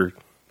 what's your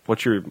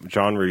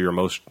genre you're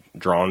most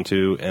drawn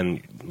to,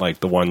 and like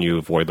the one you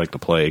avoid like the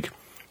plague.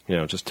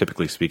 Just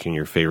typically speaking,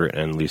 your favorite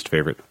and least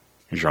favorite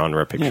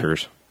genre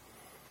pictures.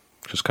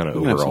 Just kind of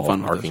We can have some overall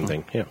fun with arcing this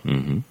thing. one. Yeah.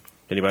 Mm-hmm.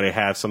 Anybody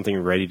have something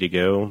ready to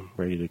go,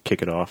 ready to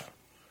kick it off?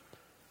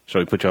 Shall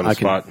we put you on the I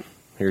can- spot?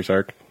 Here's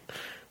Ark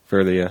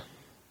for the.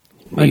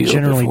 I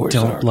generally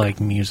don't like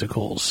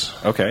musicals,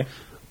 Okay,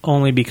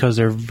 only because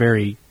they're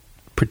very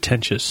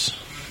pretentious.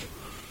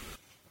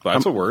 well,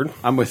 that's a word.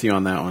 I'm with you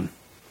on that one.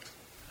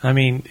 I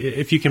mean,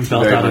 if you can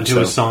belt Very out much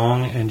into a so.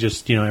 song and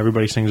just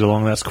everybody sings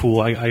along, that's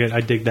cool.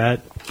 I dig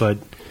that, but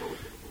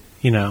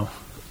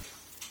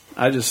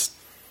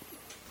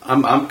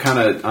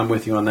I'm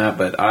with you on that,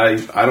 but I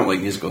don't like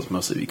musicals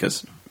mostly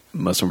because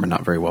most of them are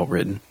not very well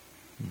written.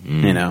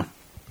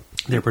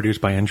 they're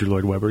produced by Andrew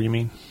Lloyd Webber. You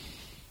mean?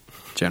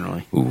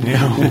 Generally.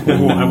 Yeah,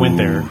 I went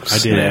there. I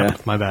did. Yeah.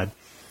 My bad.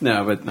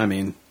 No, but I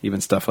mean,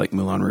 even stuff like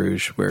Moulin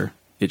Rouge, where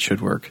it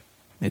should work,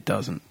 it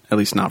doesn't. At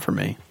least not for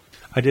me.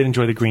 I did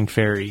enjoy the Green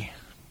Fairy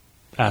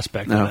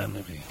aspect No. of that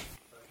movie.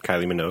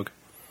 Kylie Minogue.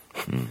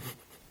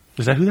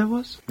 Is that who that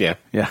was? Yeah.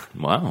 Yeah.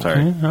 Wow.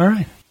 Sorry. Yeah, all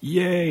right.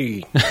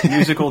 Yay!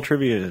 Musical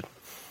trivia.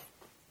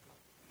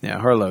 Yeah,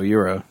 Harlow,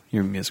 you're a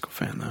musical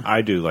fan though.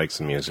 I do like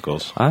some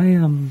musicals. I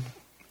am.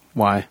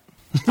 Why?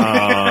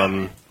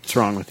 What's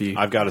wrong with you?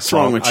 I've got a What's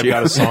wrong song. with I've you?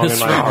 got a song in What's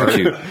my wrong heart, with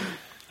you?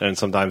 and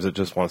sometimes it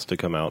just wants to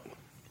come out.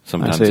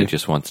 Sometimes I see. it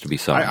just wants to be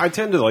sung. I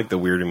tend to like the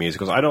weirder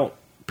musicals. I don't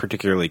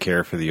particularly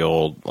care for the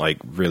old, like,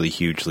 really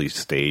hugely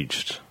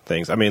staged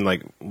things. I mean,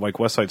 like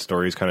West Side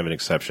Story is kind of an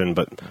exception,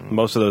 but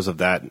most of those of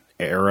that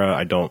era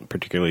I don't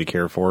particularly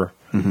care for.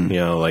 You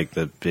know, like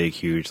the big,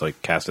 huge,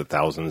 like, cast of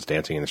thousands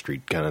dancing in the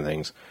street kind of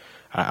things.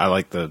 I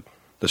like the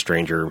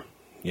stranger,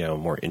 you know,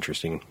 more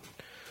interesting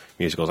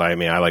musicals. I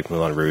mean, I like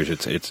Moulin Rouge.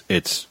 It's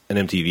an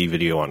MTV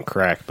video on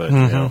crack, but, you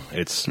know,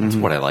 it's... That's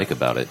what I like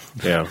about it.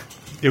 Yeah.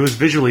 It was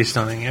visually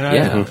stunning. And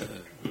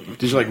Yeah.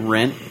 Did you like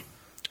Rent?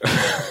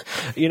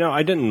 You know,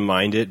 I didn't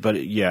mind it,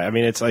 but yeah, I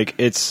mean, it's like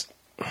it's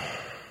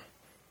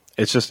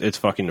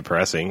fucking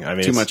depressing. I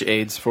mean, Too much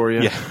AIDS for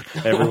you? Yeah,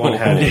 everyone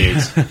had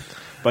AIDS,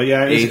 but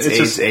yeah, AIDS.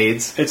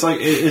 It's like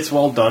it's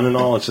well done and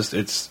all.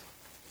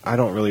 I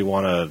don't really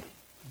want to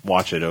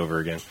watch it over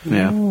again.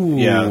 Yeah.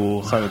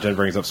 Yeah, Simon Jen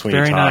brings up Sweeney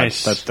Very Todd.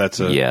 nice. That's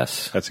a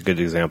Yes. that's a good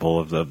example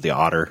of the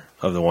otter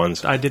of the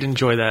ones. I did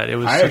enjoy that. It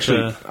was I such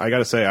actually, I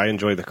gotta say, I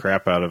enjoyed the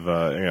crap out of,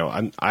 you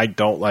know,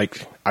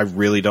 I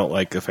really don't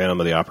like the Phantom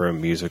of the Opera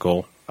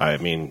musical. I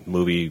mean,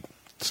 movie,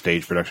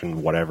 stage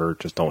production, whatever,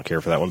 just don't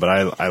care for that one. But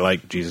I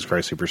like Jesus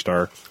Christ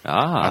Superstar.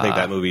 Ah, I think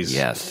that movie's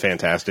yes.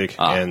 fantastic,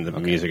 and the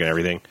music and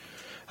everything.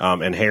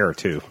 And Hair,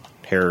 too.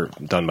 Hair,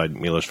 done by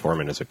Milos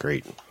Forman, is a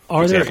great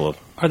example of...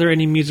 Are there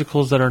any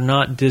musicals that are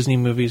not Disney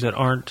movies that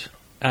aren't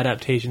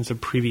adaptations of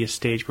previous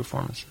stage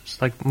performances?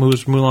 Like,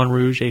 was Moulin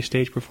Rouge a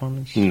stage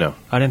performance? No.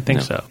 I didn't think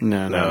No. so.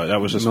 No,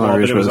 that was just... Moulin Well,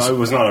 but Rouge it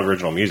was not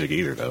original music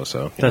either, though,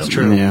 so... you That's know.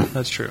 true. Yeah.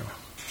 That's true.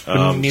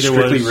 But neither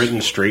Strictly was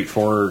written straight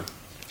for...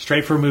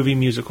 straight for movie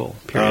musical,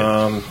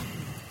 period.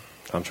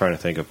 I'm trying to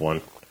think of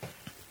one.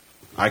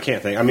 I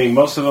can't think. I mean,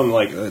 most of them,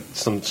 like,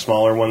 some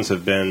smaller ones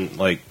have been,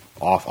 like,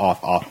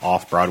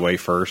 off Broadway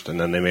first, and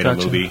then they made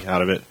Gotcha. a movie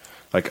out of it.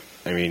 Like,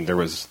 I mean, I think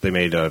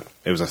a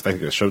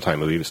Showtime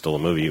movie. It was still a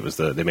movie.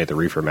 They made the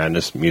Reefer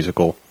Madness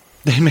musical.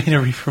 They made a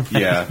Reefer Madness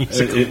Yeah,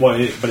 musical.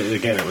 but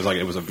again,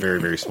 it was a very,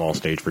 very small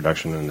stage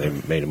production, and they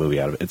made a movie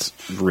out of it. It's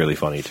really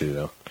funny too,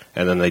 though.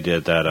 And then they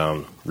did that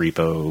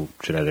Repo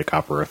Genetic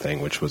Opera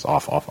thing, which was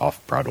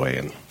off Broadway,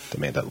 and they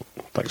made that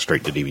like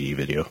straight to DVD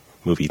video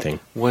movie thing.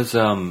 Was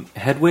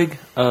Hedwig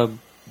a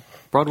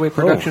Broadway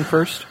production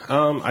first?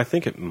 I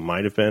think it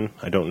might have been.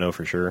 I don't know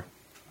for sure.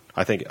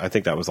 I think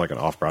that was like an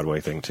off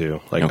Broadway thing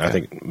too. Like Okay. I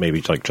think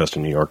maybe like just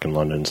in New York and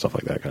London and stuff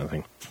like that kind of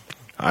thing.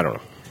 I don't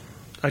know.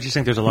 I just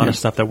think there's a lot of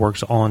stuff that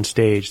works on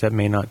stage that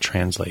may not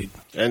translate.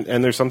 And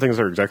there's some things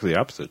that are exactly the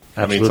opposite.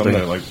 I mean, Absolutely.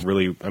 some that like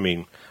really. I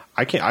mean,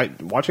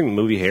 watching the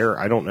movie Hair.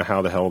 I don't know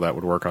how the hell that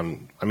would work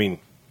on. I mean,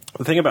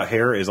 the thing about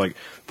Hair is like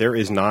there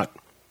is not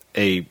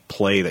a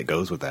play that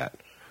goes with that.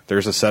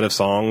 There's a set of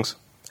songs,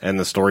 and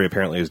the story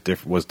apparently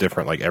was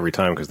different like every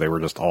time because they were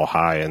just all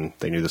high and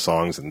they knew the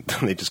songs and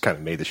they just kind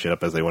of made the shit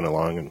up as they went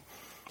along and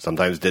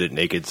sometimes did it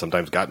naked,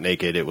 sometimes got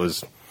naked. It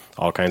was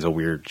all kinds of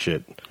weird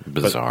shit.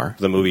 Bizarre.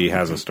 But the movie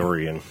has a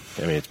story, and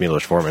I mean it's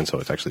Milos Forman, so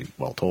it's actually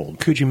well told.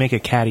 Could you make a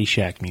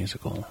Caddyshack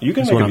musical? You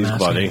can Is make what a I'm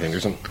musical about asking.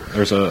 anything.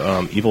 There's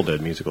a Evil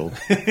Dead musical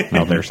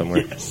out there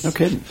somewhere. No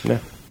kidding. Yeah.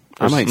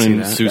 I might see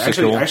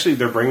that. Actually,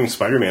 they're bringing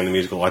Spider-Man the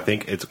musical. I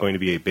think it's going to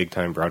be a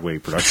big-time Broadway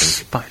production.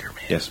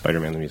 Spider-Man. Yes,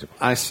 Spider-Man the musical.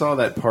 I saw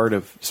that part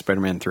of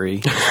Spider-Man 3.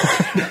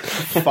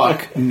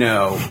 Fuck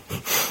no.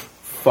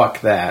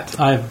 Fuck that.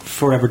 I've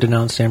forever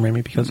denounced Sam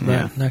Raimi because of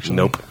that. Yeah. Actually,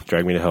 Nope.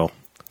 Drag Me to Hell.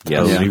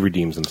 Yes. Totally Yeah.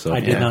 redeems himself. I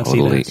did not see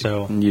totally. that,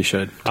 so You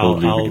should. I'll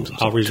reserve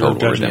Total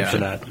judgment redemption. for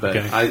that. But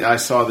Okay. I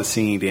saw the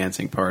singing,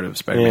 dancing part of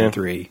Spider-Man Yeah.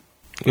 3.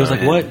 He was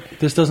like, "What?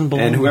 This doesn't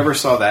belong." And whoever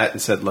saw that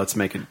and said, let's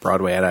make a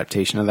Broadway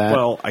adaptation of that.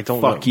 Well, I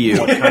don't Fuck know you.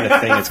 what kind of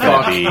thing it's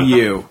going Fuck to be.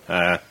 you.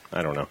 I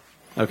don't know.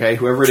 Okay,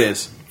 whoever it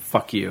is,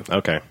 fuck you.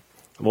 Okay.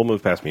 We'll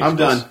move past musicals.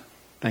 I'm done.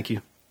 Thank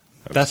you.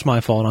 That's my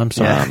fault. I'm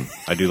sorry.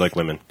 I do like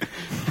women.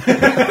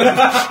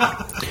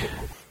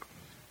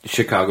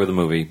 Chicago the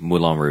movie,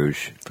 Moulin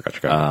Rouge, Forgot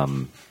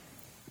Chicago.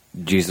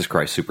 Jesus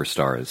Christ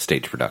Superstar is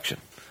stage production.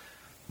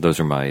 Those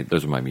are my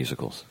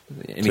musicals.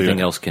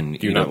 Anything else can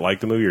Do you not like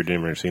the movie, or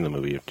didn't ever seen the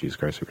movie of Jesus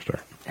Christ Superstar?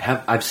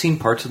 I've seen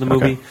parts of the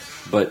movie, Okay.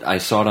 but I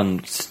saw it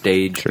on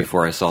stage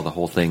before I saw the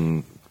whole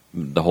thing,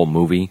 the whole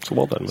movie. It's a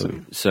well done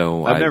movie.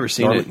 So I've never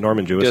seen it.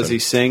 Norman Jewison. Does he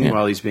sing Yeah.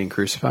 while he's being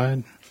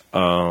crucified?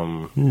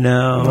 No,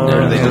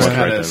 Or they No, just right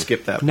kind then. of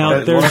skip that No,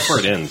 part? there's- That's where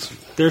it ends.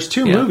 There's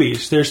two Yeah.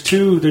 movies. There's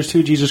two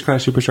Jesus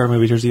Christ Superstar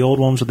movies. There's the old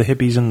ones with the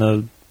hippies in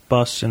the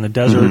bus in the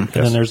desert, and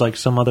then Yes. there's like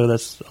some other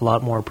that's a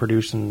lot more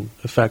produced and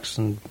effects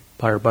and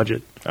higher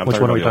budget. Which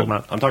one are we talking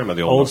about? I'm talking about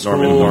the Old old school,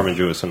 Norman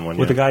Jewison one.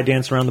 with the yeah. guy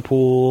dancing around the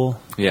pool.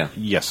 Yeah,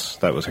 Yes,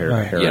 that was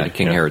Right. Herod. yeah,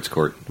 King Herod's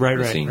court. Right,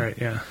 the right, scene. right.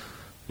 Yeah.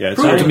 Yeah, it's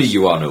Prove to it's- me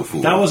you are no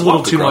fool. That was a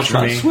little Walk too across much for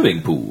my me.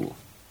 Swimming pool.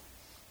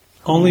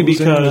 Only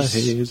because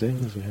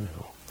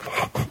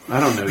I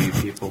don't know you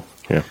people.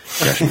 Yeah.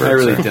 I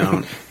really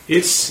don't.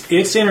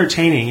 It's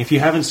entertaining. If you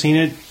haven't seen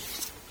it,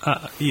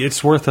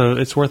 it's worth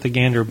a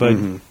gander. But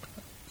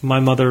my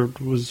mother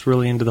was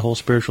really into the whole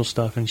spiritual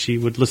stuff, and she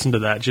would listen to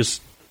that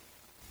just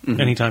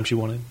anytime she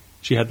wanted.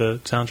 She had the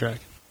soundtrack,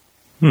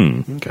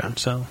 Okay.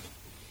 so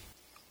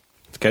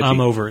It's catchy. I'm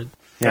over it.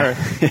 Yeah.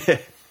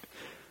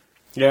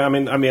 Yeah, I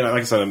mean, like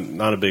I said, I'm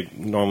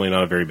normally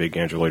not a very big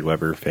Andrew Lloyd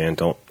Webber fan.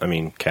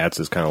 Cats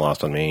is kind of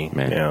lost on me.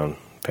 Man. Yeah,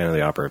 fan of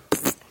the opera.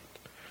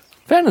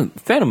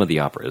 Phantom of the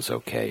Opera is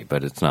okay,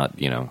 but it's not,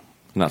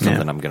 not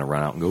something I'm going to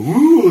run out and go,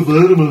 ooh,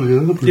 Phantom of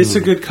the Opera. It's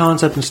a good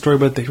concept and story,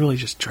 but they really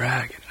just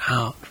drag it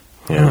out.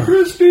 Yeah.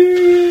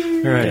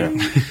 Right.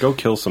 Yeah. Go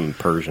kill some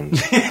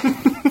Persians.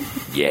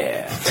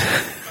 Yeah.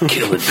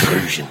 Killing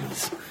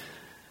Persians.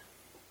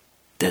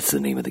 That's the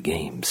name of the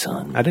game,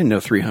 son. I didn't know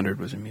 300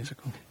 was a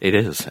musical. It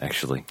is,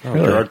 actually. Oh,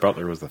 Gerard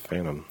Butler was the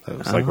Phantom. That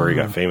was like where he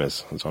got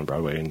famous. It was on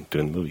Broadway and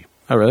doing the movie.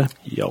 Oh, really?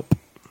 Yelp.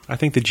 I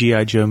think the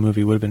G.I. Joe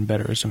movie would have been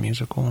better as a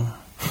musical,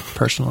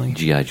 personally.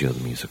 G.I. Joe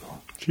the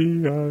musical.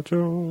 G.I.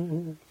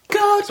 Joe.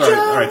 Sorry.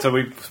 All right, so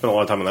we spent a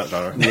lot of time on that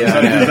genre.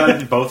 Yeah. Is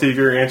that both of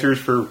your answers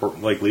for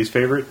like least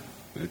favorite?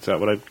 Is that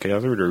what I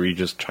gathered, or were you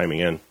just chiming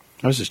in?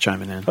 I was just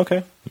chiming in.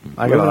 Okay.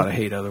 I got a lot of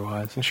hate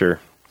otherwise. Sure.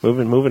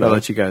 Moving I'll on.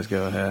 let you guys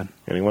go ahead.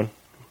 Anyone?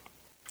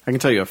 I can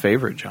tell you a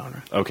favorite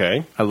genre.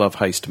 Okay. I love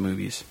heist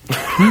movies.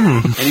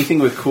 Anything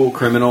with cool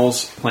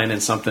criminals planning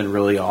something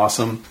really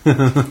awesome,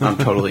 I'm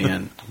totally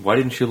in. Why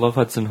didn't you love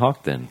Hudson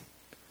Hawk then?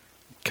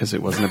 Because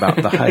it wasn't about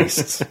the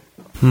heists.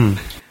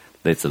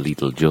 That's a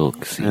little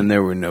joke. See? And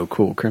there were no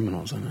cool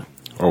criminals in it.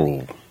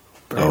 Oh.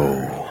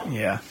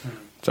 Yeah.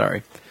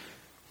 Sorry.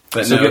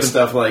 But So no,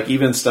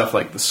 given- stuff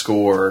like the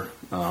score,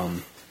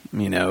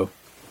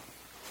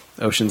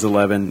 Ocean's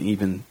 11,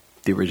 even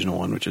the original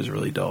one, which is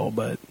really dull,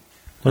 but...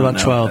 What I about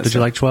don't know. 12? That's Did you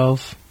like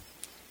 12?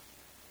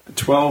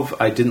 12,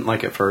 I didn't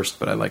like at first,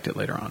 but I liked it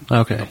later on.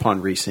 Okay.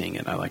 Upon re-seeing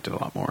it, I liked it a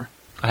lot more.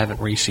 I haven't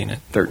re-seen it.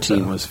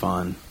 13 so- was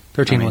fun.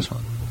 13 was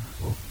fun.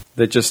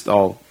 They're just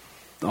all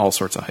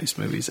sorts of heist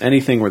movies.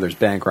 Anything where there's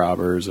bank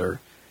robbers or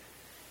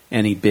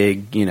any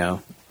big,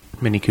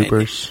 Mini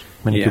Coopers.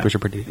 Mini yeah. Coopers are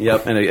pretty...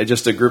 Yep, and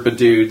just a group of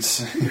dudes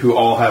who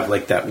all have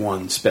like that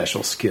one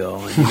special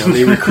skill, and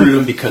they recruit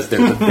them because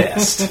they're the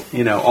best.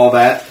 All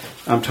that.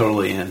 I'm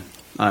totally in.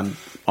 I'm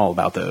all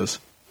about those.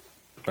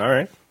 All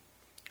right.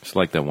 It's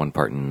like that one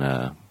part in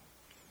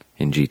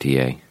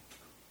GTA,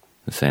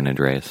 the San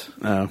Andreas,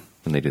 Oh,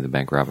 when they do the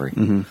bank robbery.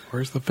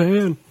 Where's the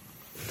fan?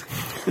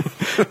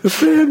 the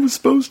fan was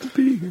supposed to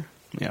be here.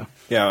 Yeah.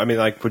 Yeah,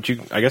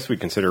 I guess we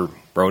consider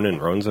Ronin.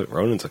 Ronin's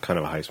a kind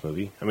of a heist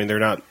movie. I mean, they're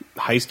not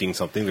heisting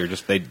something. They're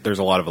just, there's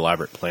a lot of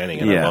elaborate planning,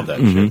 and I Yeah. love that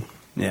shit.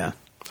 Yeah.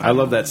 I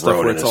love that stuff where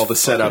Ronin it's is all the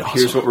setup. fucking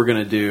Here's awesome. what we're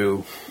going to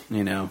do,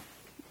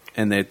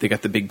 and they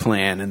got the big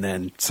plan, and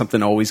then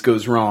something always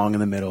goes wrong in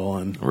the middle,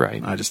 and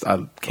Right. I can't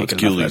Let's get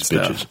kill enough of these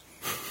that bitches.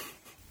 stuff.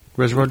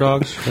 Reservoir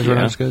Dogs? Reservoir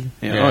Yeah. Dogs good?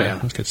 Yeah. Oh, yeah.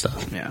 That's good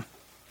stuff. Yeah.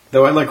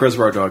 Though I like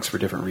Reservoir Dogs for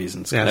different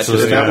reasons. Yeah, That's so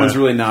just, that yeah. one's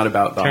really not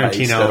about the heist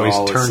Tarantino at always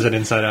all. turns It's- it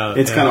inside out.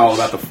 It's Yeah. kind of all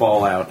about the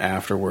fallout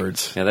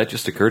afterwards. Yeah, that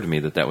just occurred to me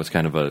that was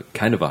kind of a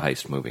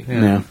heist movie.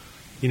 Yeah.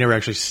 You never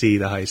actually see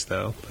the heist,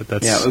 though. But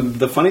that's... Yeah,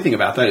 the funny thing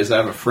about that is I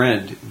have a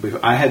friend.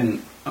 I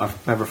have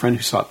a friend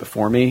who saw it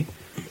before me,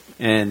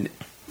 and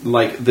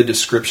like the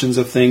descriptions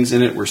of things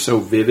in it were so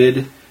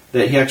vivid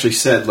that he actually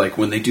said, like,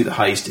 when they do the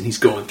heist and he's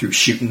going through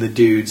shooting the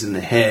dudes in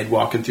the head,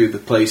 walking through the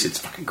place, it's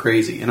fucking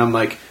crazy. And I'm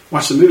like,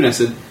 watch the movie, and I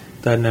said,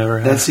 That never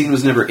that happened. scene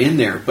was never in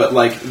there. But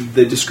like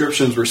the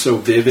descriptions were so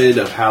vivid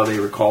of how they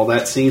recall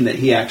that scene that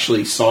he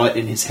actually saw it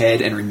in his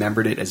head and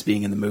remembered it as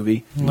being in the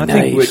movie, I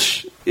think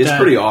which is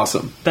That- pretty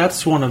awesome.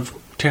 that's one of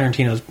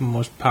Tarantino's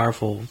most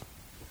powerful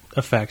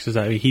effects, is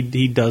that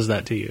he does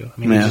that to you. I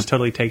mean, Yeah. he just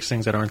totally takes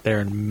things that aren't there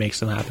and makes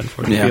them happen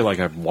for you. I feel like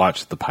I've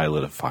watched the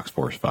pilot of Fox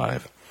Force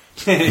 5.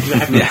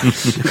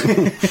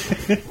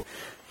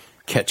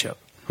 Ketchup.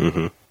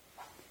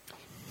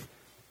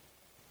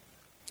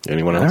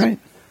 Anyone All else? right.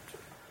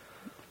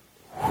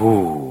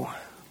 Ooh.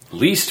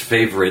 Least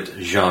favorite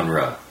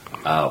genre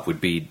would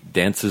be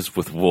Dances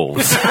with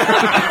Wolves, That's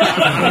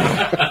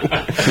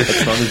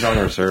not a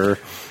genre, sir.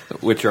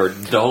 which are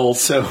dull,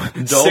 So,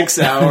 dull 6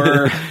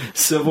 hour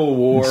Civil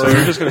War. So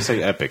you're just going to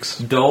say epics.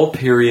 dull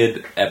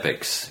period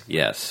epics.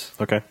 Yes.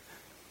 Okay.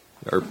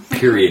 Or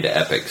period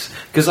epics.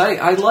 Because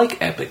I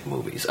like epic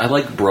movies. I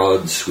like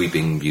broad,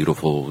 sweeping,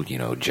 beautiful,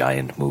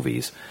 giant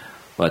movies.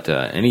 But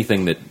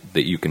anything that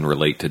you can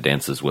relate to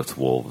Dances with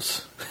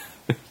Wolves,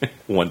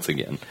 once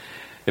again.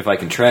 If I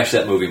can trash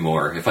that movie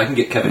more, if I can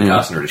get Kevin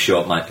Costner to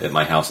show up at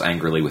my house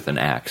angrily with an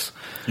axe.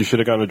 You should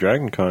have gone to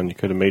Dragon Con. You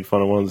could have made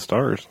fun of one of the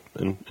stars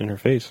in her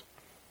face.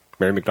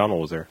 Mary McDonald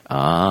was there.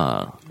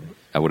 I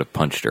would have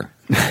punched her.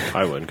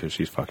 I wouldn't, because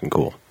she's fucking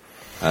cool.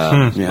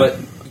 Yeah. But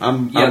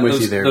I'm yeah, with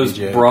those, you there, those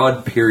BJ.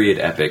 broad period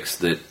epics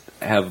that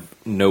have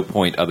no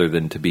point other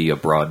than to be a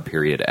broad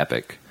period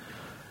epic.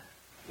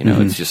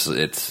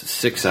 It's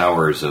 6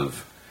 hours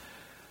of,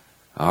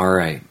 all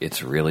right,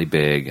 it's really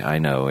big. I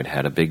know it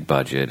had a big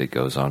budget. It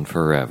goes on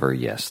forever.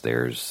 Yes,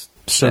 there's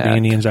So the that.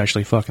 Indians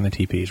actually fucking the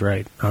teepees,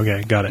 right?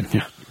 Okay, got it.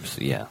 Yeah.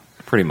 Yeah,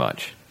 pretty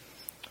much.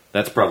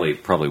 That's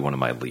probably one of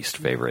my least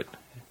favorite.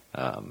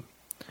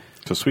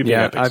 So sweeping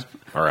epics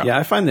are out. Yeah,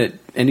 I find that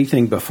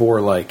anything before,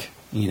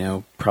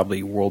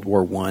 probably World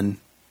War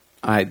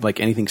I, like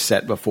anything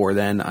set before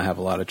then, I have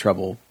a lot of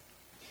trouble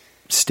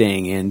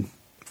staying in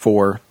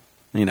for.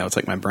 It's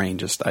like my brain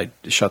just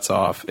shuts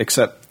off,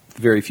 except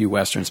very few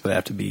Westerns, but they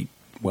have to be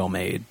well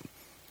made.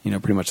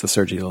 Pretty much the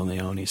Sergio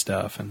Leone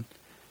stuff and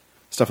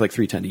stuff like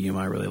 3:10 to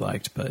Yuma I really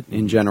liked. But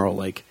in general,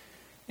 like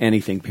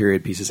anything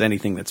period pieces,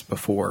 anything that's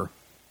before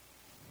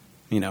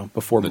The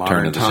turn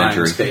modern of the times,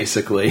 century.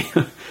 basically,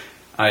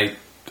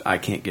 I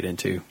can't get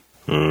into.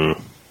 Oh.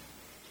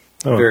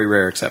 Very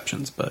rare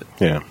exceptions, but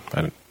Yeah,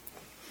 I don't-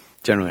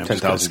 generally I'm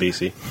just 10,000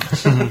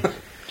 gonna- BC.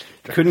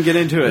 Couldn't get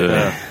into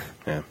it.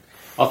 Yeah.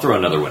 I'll throw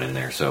another one in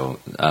there. So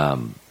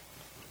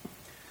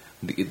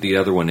the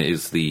other one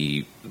is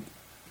the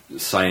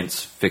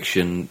science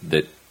fiction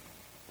that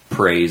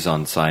preys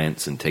on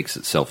science and takes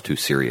itself too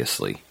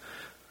seriously.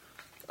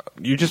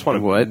 You just want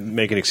to What?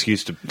 make an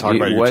excuse to talk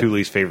about your What? 2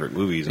 least favorite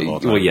movies of all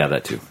time. Well, yeah,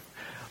 that too.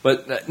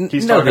 But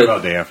He's no, talking the-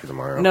 about Day After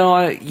Tomorrow. No,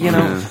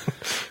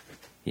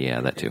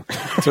 yeah, that too.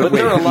 But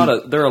there are a lot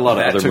of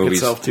That other took movies.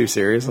 itself too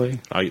seriously.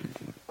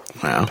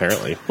 Wow.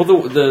 Apparently. Well,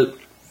 the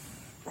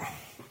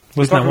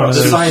Wasn't that one of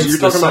The those? science- you're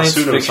talking about science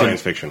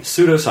pseudo-science fiction.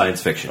 Pseudo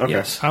science fiction, Okay.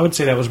 yes. I would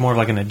say that was more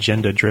like an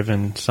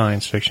agenda-driven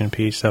science fiction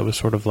piece. That was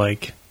sort of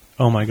like,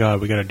 oh my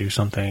god, we got to do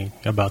something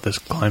about this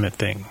climate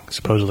thing.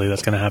 Supposedly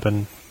that's going to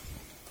happen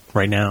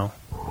right now,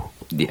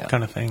 Yeah.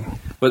 kind of thing.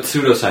 But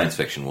pseudo science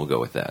fiction, we'll go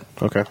with that.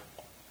 Okay.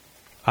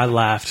 I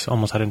laughed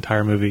almost that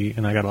entire movie,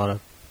 and I got a lot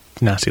of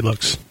nasty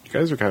looks. You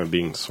guys are kind of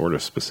being sort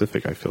of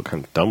specific. I feel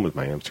kind of dumb with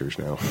my answers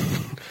now.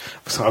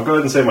 So I'll go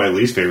ahead and say my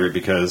least favorite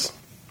because,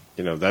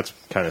 that's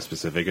kind of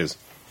specific. Is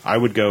I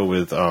would go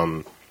with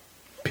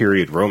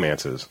period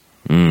romances.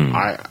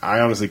 I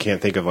honestly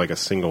can't think of like a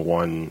single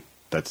one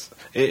that's...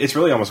 It's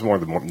really almost more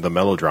the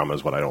melodrama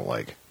is what I don't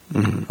like.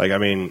 Like, I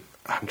mean,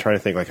 I'm trying to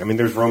think. Like, I mean,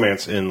 there's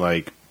romance in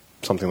like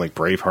something like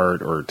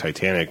Braveheart or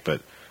Titanic,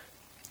 but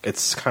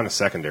it's kind of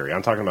secondary.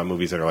 I'm talking about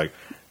movies that are like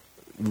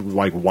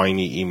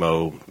whiny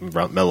emo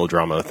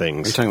melodrama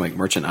things. Are you talking like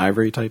Merchant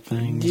Ivory type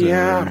things?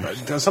 Yeah,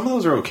 but some of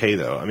those are okay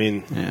though. I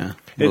mean, Yeah.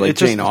 It- Like it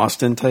just- Jane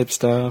Austen type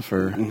stuff?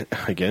 Or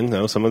again,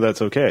 no, some of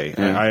that's okay.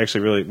 Yeah. I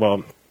actually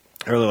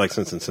I really like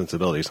Sense and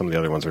Sensibility. Some of the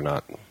other ones are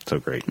not so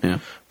great. Yeah.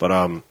 But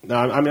no,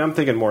 I mean, I'm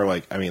thinking more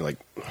like I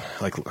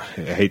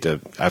hate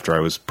to after I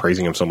was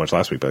praising him so much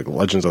last week, but like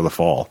Legends of the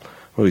Fall,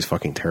 movie's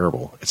fucking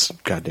terrible. It's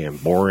goddamn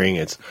boring.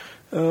 It's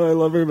I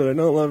love her, but I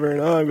don't love her,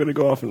 and I'm going to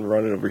go off and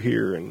run it over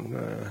here,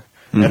 and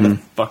the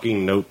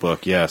fucking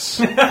Notebook,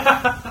 yes,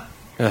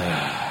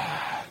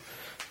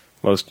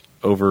 most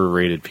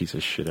overrated piece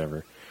of shit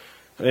ever.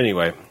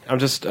 Anyway,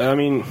 things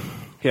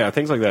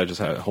like that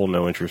just hold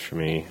no interest for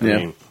me. Yeah. I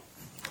mean,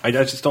 I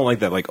just don't like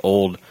that, like,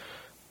 old...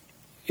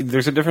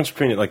 There's a difference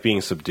between it, like,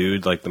 being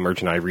subdued, like the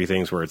Merchant Ivory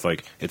things, where it's,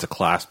 like, it's a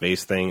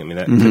class-based thing. I mean,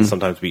 that can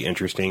sometimes be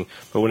interesting.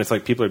 But when it's,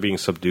 like, people are being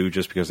subdued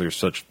just because they're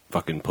such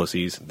fucking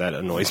pussies, that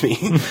annoys me.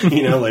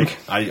 Like,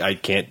 I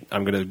can't...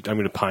 I'm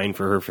gonna pine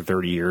for her for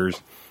 30 years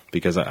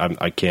because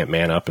I can't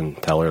man up and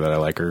tell her that I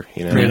like her,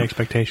 Great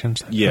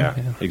expectations. Yeah,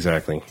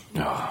 exactly.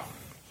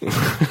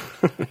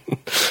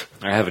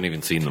 I haven't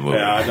even seen the movie.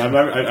 Yeah,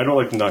 I don't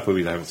like to knock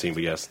movies I haven't seen,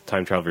 but yes,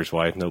 Time Traveler's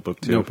Wife, Notebook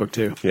 2. Notebook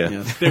 2. Yeah.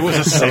 Yes. There was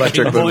a second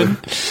Electric one.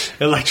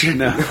 Electric.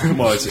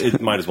 Well, it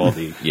might as well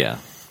be. Yeah.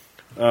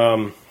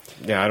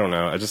 Yeah, I don't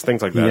know. I just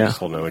things like that Yeah. just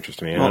hold no interest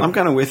to me. Well, I'm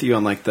kind of with you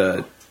on like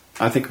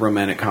I think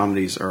romantic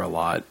comedies are a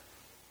lot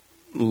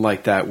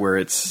like that where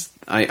it's,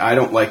 I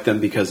don't like them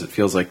because it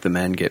feels like the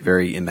men get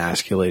very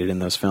emasculated in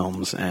those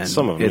films. And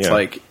Some of them, it's yeah.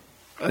 like,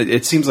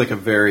 it seems like a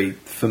very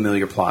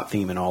familiar plot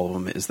theme in all of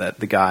them is that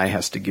the guy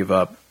has to give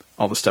up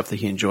all the stuff that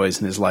he enjoys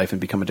in his life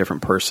and become a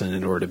different person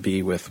in order to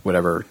be with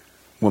whatever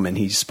woman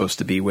he's supposed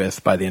to be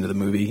with by the end of the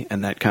movie.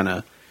 And that kind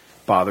of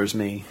bothers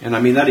me. And I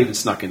mean, that even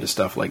snuck into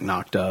stuff like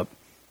Knocked Up,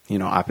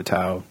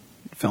 Apatow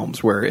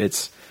films where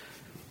it's,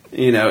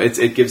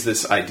 it gives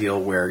this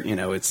ideal where,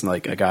 it's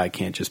like a guy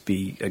can't just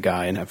be a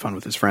guy and have fun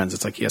with his friends.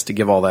 It's like he has to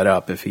give all that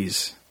up if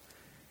he's,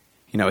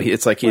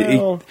 it's like,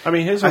 I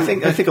mean,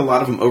 I think a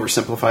lot of them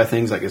oversimplify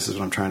things. I guess is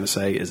what I'm trying to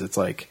say is it's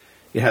like,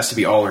 it has to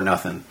be all or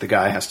nothing. The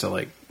guy has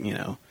to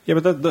Yeah,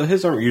 but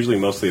his aren't usually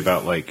mostly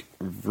about like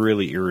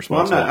really well,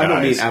 irresponsible I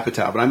don't mean guys.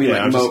 Apatow, but I mean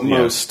Yeah,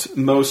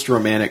 most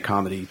romantic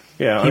comedy.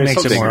 Yeah, He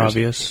makes some it more things-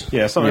 obvious.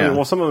 Yeah, some Yeah.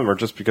 well, some of them are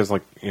just because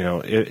like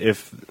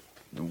if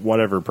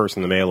whatever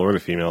person, the male or the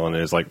female, and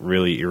is like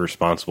really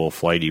irresponsible,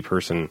 flighty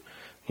person,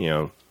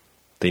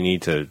 they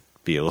need to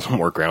be a little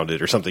more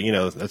grounded or something.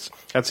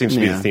 That seems to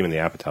be Yeah. the theme in the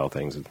Apatow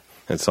things,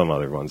 and some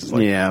other ones. It's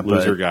like Yeah,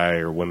 loser but- guy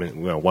or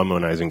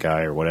womanizing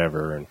guy or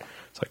whatever, and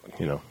it's like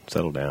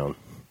settle down.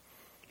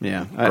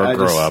 Yeah,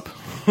 Grow up.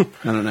 I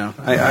don't know.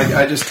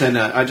 I just tend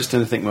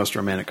to think most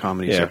romantic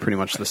comedies Yeah. are pretty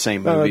much the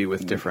same movie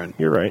with different.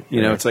 You're right.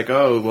 You know, it's like,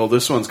 oh, well,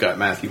 this one's got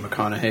Matthew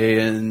McConaughey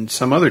and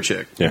some other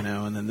chick. Yeah. You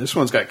know, and then this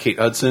one's got Kate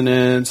Hudson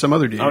and some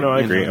other dude. Oh no, I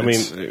You agree. know, I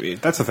mean,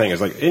 that's the thing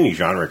is like any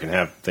genre can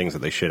have things that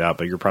they shit out,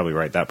 but you're probably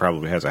right. That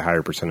probably has a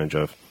higher percentage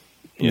of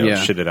Yeah.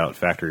 shitted out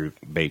factory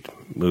baked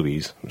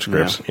movies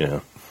scripts. Yeah. You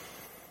know,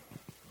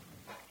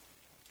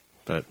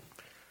 but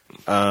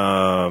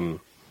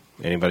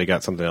anybody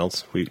got something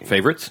else?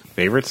 Favorites?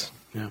 Favorites?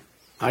 yeah.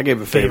 I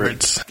gave a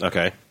favorite. Favorites.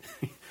 Okay.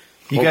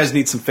 You guys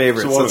need some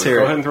favorites. So Let's hear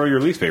go it. ahead and throw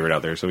your least favorite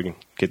out there so we can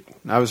get.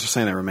 I was just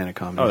saying that romantic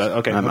comedies. Oh,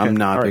 okay, I'm okay.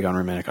 not All big right. on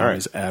romantic All right.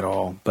 comedies at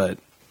all, but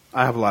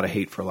I have a lot of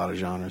hate for a lot of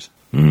genres,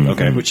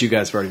 Okay. which you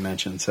guys have already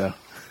mentioned. So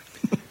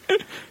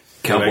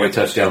Cowboy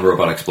touchdown,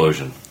 robot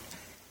explosion.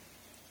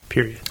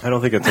 Period. I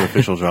don't think it's an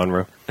official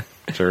genre.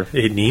 Sure.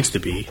 It needs to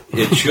be.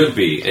 It should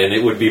be, and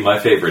it would be my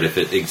favorite if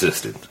it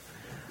existed.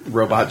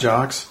 Robot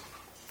jocks.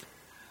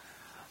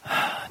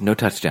 No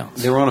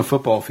touchdowns. They were on a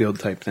football field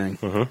type thing.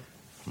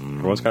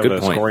 Well, it's kind Good of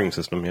a point. scoring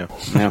system, yeah.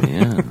 Yeah.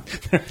 Yeah.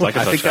 It's like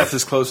a I think touchdown. that's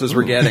as close as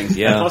we're getting.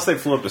 Yeah. Plus, they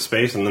flew up to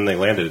space and then they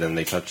landed and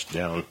they touched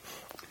down.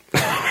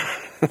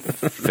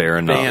 Fair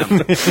enough.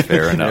 Bam.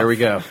 Fair enough. There we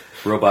go.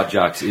 Robot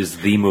Jocks is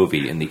the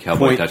movie in the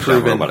Cowboy Point touchdown,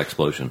 proven. robot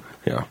explosion.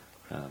 Yeah.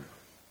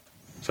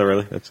 So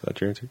really, that's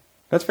your answer.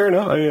 That's fair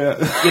enough. I mean,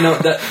 You know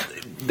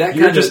that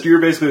kind of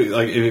you're basically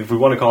like if we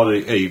want to call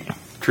it a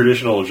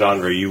traditional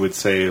genre, you would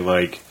say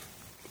like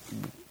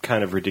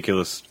kind of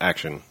ridiculous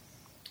action,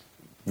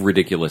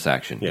 ridiculous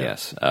action. Yeah.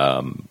 Yes.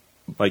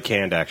 like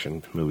canned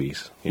action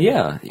movies. you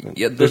know.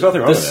 Yeah. There's nothing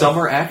wrong The with that.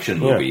 summer action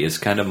movie Yeah. is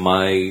kind of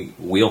my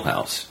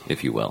wheelhouse,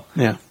 if you will.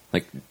 Yeah.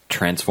 Like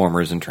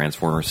Transformers and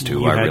Transformers 2.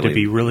 You I had really, to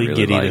be really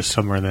giddy liked. this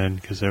summer then,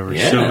 because there were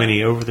Yeah. so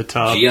many over the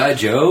top. G.I.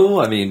 Joe.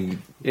 I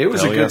mean, It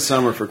was Hell a yeah. good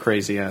summer for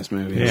crazy ass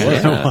movies. Yeah,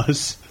 Yeah. it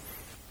was.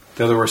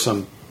 Though there were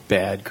some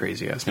bad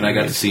crazy ass and movies.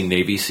 I got to see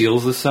Navy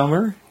SEALs this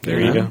summer. There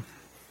you go.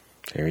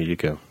 There you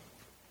go.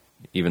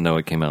 Even though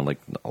it came out like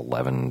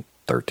 11,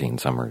 13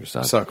 summers.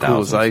 Saw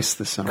Cool as Ice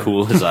this summer.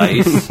 Cool as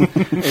Ice.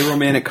 A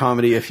romantic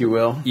comedy, if you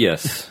will.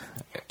 Yes.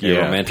 Yeah.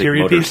 A romantic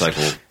Period piece?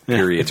 motorcycle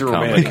period It's a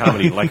romantic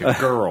comedy like a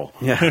girl.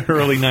 Yeah.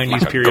 Early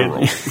 90s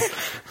period.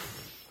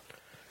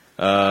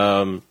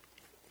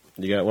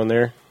 You got one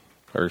there?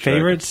 Or should I-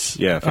 Favorites?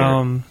 Yeah.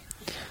 Favorite.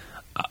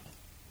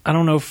 I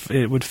don't know if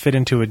it would fit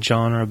into a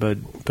genre, but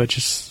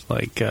just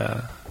like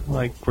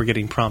we're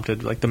getting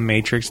prompted, like The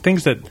Matrix,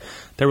 things that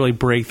really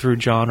break through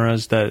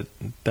genres, that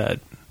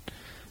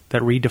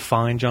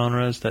redefine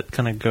genres, that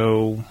kind of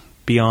go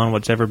beyond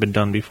what's ever been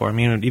done before. I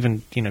mean,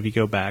 even if you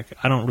go back,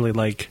 I don't really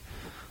like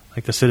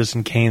the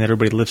Citizen Kane that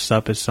everybody lifts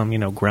up as some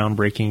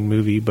groundbreaking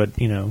movie, but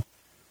some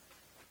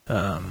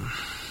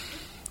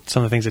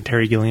of the things that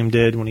Terry Gilliam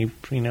did when he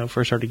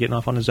first started getting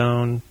off on his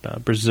own,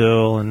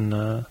 Brazil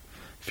and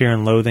Fear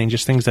and Loathing,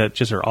 just things that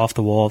just are off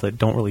the wall that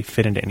don't really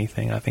fit into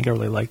anything. I think I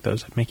really like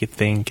those that make you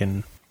think,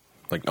 and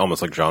Like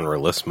almost like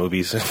genre-less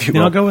movies. If you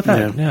I'll will. go with that.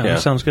 Yeah. Yeah, Yeah.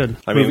 that sounds good.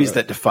 I mean, Movies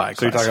that defy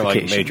So you're talking like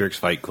classification. Matrix,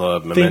 Fight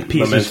Club, Think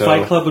pieces. Memento.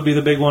 Fight Club would be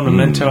the big one.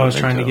 Memento. I was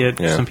trying to Memento,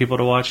 get yeah. some people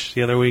to watch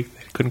the other week.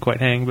 They couldn't quite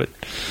hang, but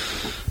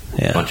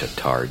yeah. Bunch of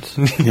tards.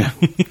 Yeah.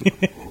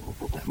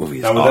 That movie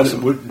is Now,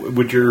 awesome.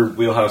 would your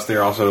wheelhouse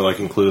there also like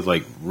include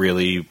like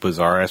really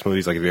bizarre ass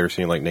movies? Like have you ever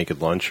seen like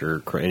Naked Lunch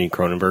or any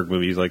Cronenberg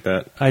movies like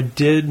that? I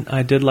did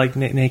like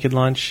Naked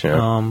Lunch.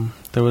 Yeah.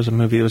 There was a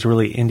movie. It was a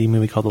really indie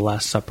movie called The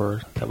Last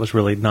Supper. That was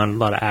really not a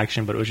lot of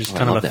action, but it was just I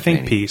kind of love a that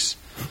think movie. piece.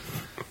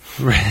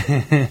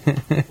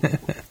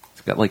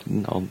 It's got like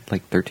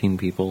 13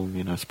 people,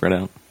 spread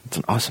out. It's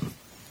an awesome.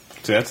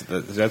 So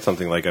that's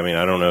something like I mean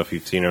I don't know if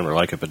you've seen it or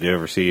like it, but do you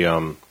ever see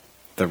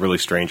the really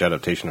strange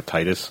adaptation of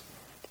Titus,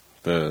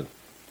 the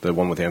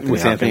one with Anthony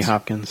With Hopkins? Anthony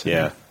Hopkins.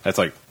 Yeah, that's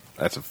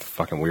a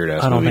fucking weird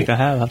ass. I don't movie. think I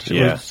have.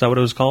 Yeah. Is that what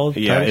it was called?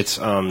 Yeah, Titus?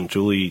 it's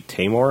Julie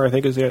Taymor, I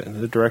think, is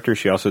the director.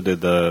 She also did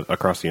the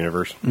Across the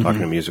Universe,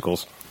 talking to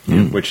musicals,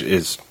 which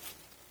is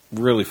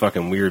really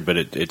fucking weird, but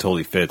it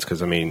totally fits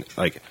because I mean,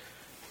 like,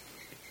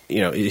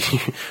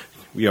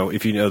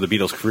 if you know the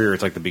Beatles' career,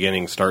 it's like the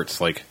beginning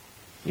starts like,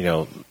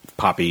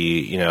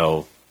 poppy,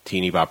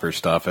 teeny bopper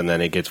stuff, and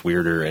then it gets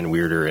weirder and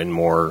weirder and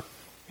more,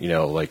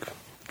 like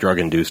drug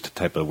induced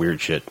type of weird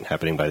shit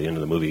happening by the end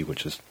of the movie,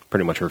 which is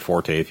pretty much her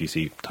forte. If you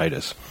see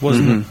Titus.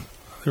 Wasn't it?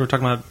 We were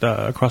talking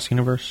about Across the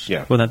Universe.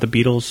 Yeah. Wasn't that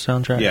the Beatles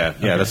soundtrack? Yeah,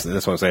 Okay. that's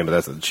what I'm saying.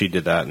 But she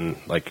did that, and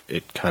like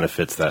it kind of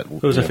fits that.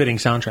 It was a fitting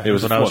soundtrack. It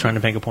was Is what I was well- trying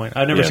to make a point.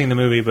 I've never Yeah. seen the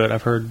movie, but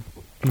I've heard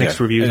mixed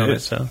reviews on it.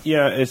 So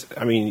yeah, it's.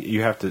 I mean,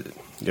 you have to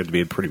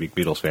be a pretty big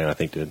Beatles fan, I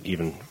think, to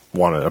even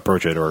want to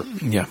approach it or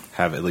Yeah.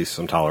 have at least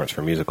some tolerance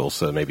for musicals.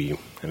 So maybe,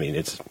 I mean,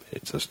 it's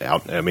just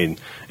out. I mean,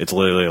 it's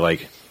literally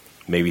like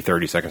maybe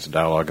 30 seconds of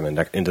dialogue and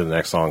then into the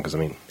next song because I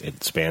mean,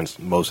 it spans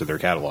most of their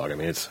catalog. I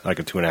mean, it's like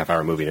a 2.5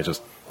 hour movie, and it's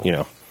just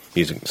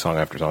music song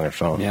after song after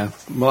song. Yeah.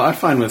 Well, I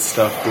find with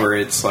stuff where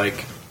it's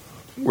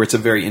a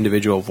very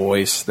individual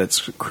voice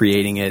that's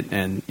creating it,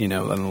 and and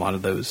a lot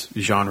of those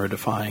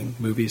genre-defying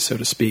movies, so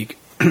to speak,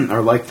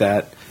 are like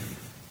that.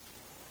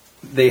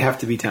 They have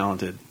to be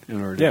talented,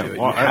 in order to Yeah, do it.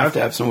 well, You have I've- to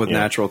have someone with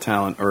yeah. natural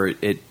talent, or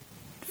it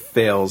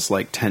fails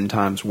like 10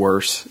 times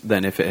worse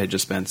than if it had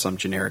just been some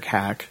generic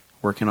hack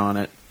working on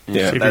it. Yeah. So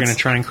if you're that's- going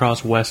to try and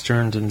cross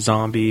westerns and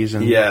zombies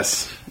and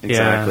Yes,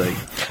 exactly.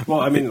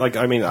 Well, I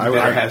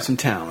Better have some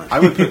talent. I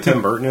would put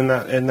Tim Burton in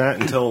that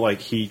until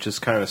like he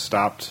just kind of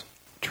stopped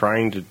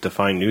trying to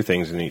define new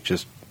things, and he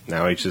just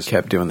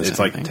Kept doing the It's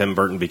same like thing. Tim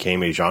Burton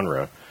became a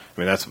genre.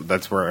 I mean,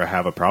 that's where I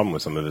have a problem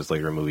with some of his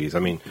later movies. I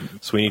mean,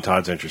 Sweeney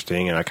Todd's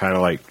interesting, and I kind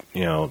of like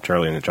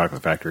Charlie and the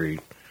Chocolate Factory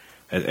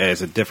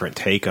as a different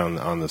take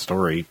on the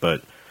story,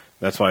 but.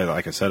 That's why,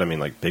 like I said, I mean,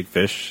 like Big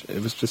Fish,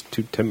 it was just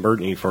too Tim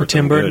Burton-y for it.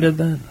 Tim Burton good.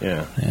 did that?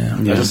 Yeah.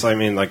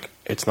 Yeah.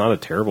 It's not a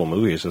terrible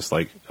movie. It's just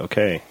like,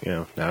 okay,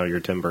 now you're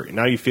Tim Burton.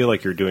 Now you feel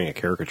like you're doing a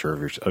caricature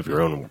of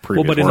your own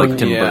previous but in work. the-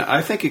 Tim Yeah, Burton.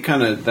 I think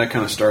that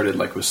kind of started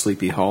like with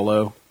Sleepy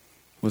Hollow.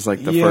 Was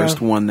like the Yeah, first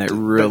one that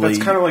really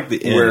that's kinda like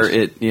the end. where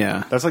it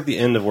That's like the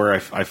end of where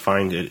I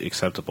find it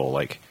acceptable.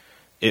 Like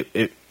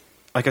it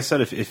like I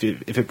said, if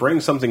it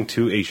brings something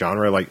to a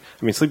genre, like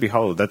I mean, Sleepy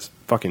Hollow, that's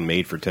fucking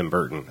made for Tim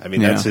Burton. I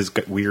mean, that's his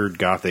weird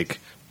gothic,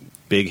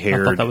 big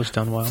haired, I thought that was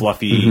done well.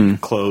 fluffy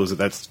clothes.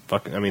 That's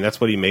fucking. I mean, that's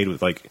what he made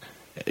with like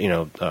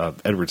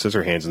Edward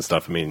Scissorhands and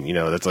stuff. I mean,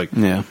 that's like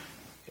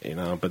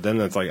But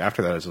then it's like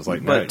after that, it's just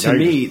like. But to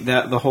me,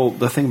 that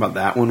the thing about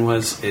that one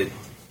was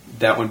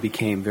that one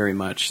became very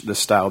much the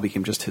style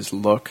became just his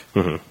look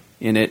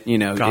in it.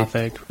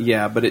 Gothic.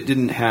 But it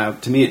didn't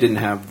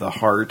have the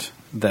heart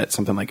that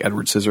something like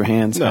Edward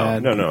Scissorhands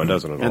had. No, it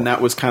doesn't at all. And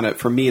that was kind of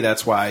for me.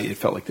 That's why it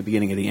felt like the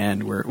beginning of the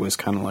end, where it was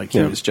kind of like he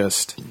was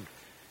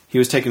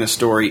taking a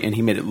story and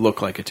he made it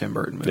look like a Tim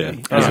Burton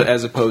movie,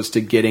 as opposed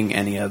to getting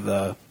any of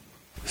the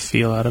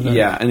Feel out of it.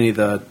 any of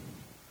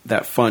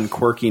that fun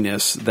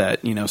quirkiness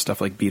that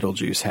stuff like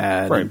Beetlejuice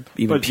had, Right. and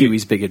even But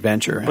Pee-wee's Big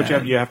Adventure. But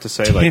had. you have to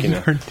say like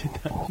Tim Burton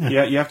did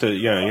that. you have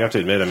to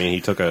admit. I mean,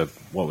 he took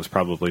what was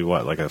probably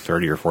like a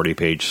 30 or 40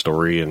 page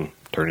story and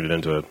turned it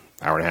into an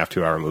hour and a half,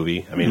 2 hour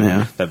movie. I mean,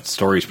 that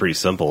story's pretty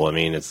simple. I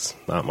mean, it's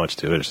not much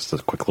to it. It's just a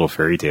quick little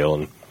fairy tale,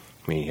 and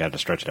I mean, you had to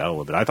stretch it out a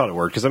little bit. I thought it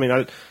worked because I mean,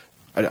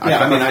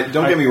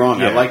 don't get me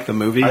wrong. I like the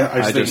movie.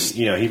 I just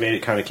think, he made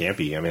it kind of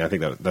campy. I mean, I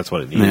think that's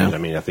what it needed. Yeah. I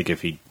mean, I think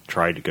if he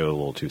tried to go a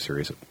little too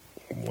serious, it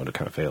would have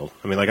kind of failed.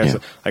 I mean, like I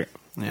said,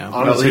 Yeah,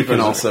 honestly, it can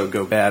 'cause- also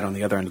go bad on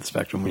the other end of the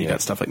spectrum when you Yeah.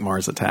 got stuff like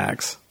Mars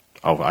Attacks,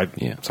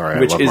 sorry, I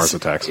which love Mars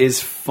Attacks.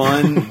 is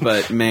fun,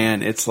 but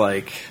man, it's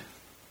like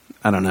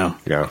I don't know.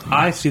 Yeah.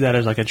 I see that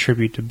as like a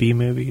tribute to B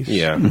movies.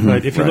 Yeah.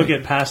 But if you look Right.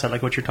 at past that,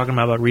 like what you're talking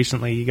about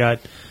recently, you got,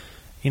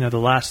 the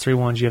last three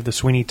ones, you have the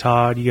Sweeney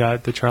Todd, you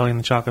got the Charlie and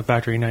the Chocolate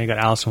Factory, now you got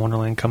Alice in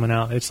Wonderland coming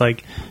out. It's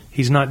like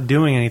he's not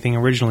doing anything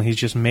originally, he's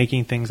just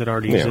making things that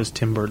already exist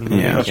Tim Burton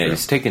movies. Yeah. Yeah,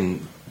 he's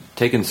taking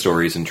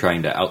stories and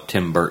trying to out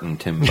Tim Burton with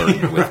Tim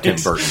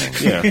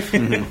Burtoning.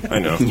 Yeah. I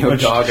know. Yo,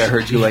 dog, I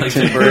heard you like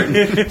Tim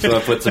Burton. So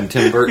I put some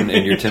Tim Burton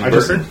in your Tim I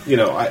just, Burton.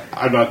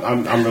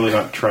 I'm really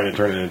not trying to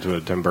turn it into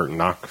a Tim Burton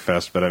knock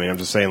fest, but I mean, I'm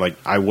just saying, like,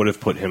 I would have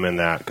put him in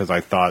that because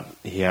I thought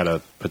he had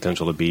a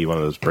potential to be one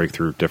of those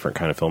breakthrough, different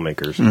kind of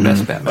filmmakers.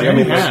 Best Batman. Like, I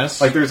mean, Yes.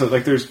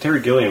 there's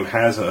Terry Gilliam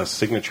has a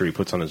signature he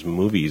puts on his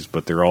movies,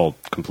 but they're all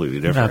completely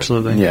different.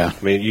 Absolutely. Yeah,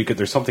 I mean,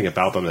 there's something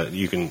about them that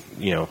you can,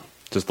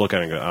 just look at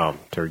it and go, oh,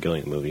 Terry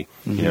Gilliam movie.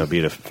 Be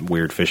it a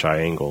weird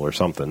fisheye angle or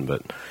something,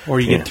 but Or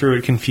you get through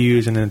it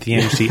confused, and then at the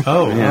end you see,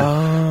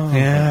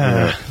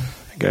 yeah.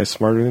 that guy's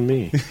smarter than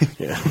me.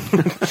 Yeah.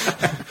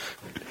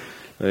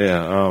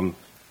 I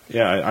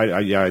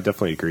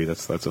definitely agree.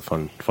 That's a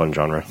fun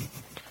genre.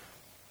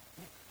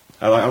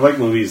 I like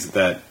movies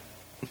that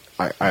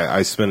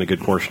I spend a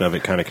good portion of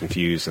it kind of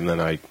confused, and then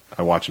I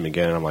watch them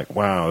again, and I'm like,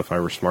 wow, if I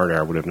were smarter,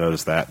 I would have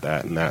noticed that,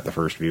 and that the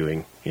first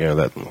viewing.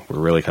 That were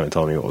really kind of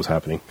telling me what was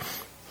happening.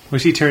 We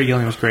see Terry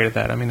Gilliam was great at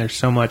that. I mean, there's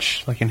so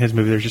much, like in his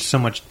movie, there's just so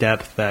much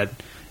depth that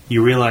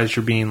you realize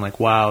you're being like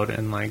wowed,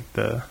 and like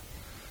the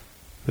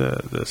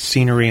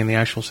scenery and the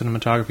actual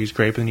cinematography is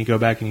great. But then you go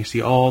back and you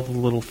see all the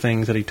little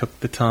things that he took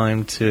the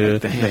time to.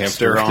 the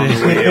hamster on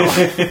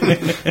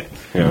the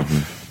wheel. Yeah.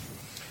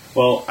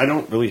 Well, I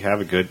don't really have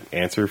a good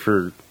answer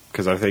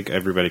because I think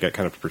everybody got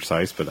kind of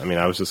precise. But I mean,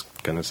 I was just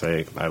gonna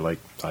say I like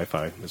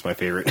sci-fi. It's my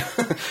favorite.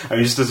 I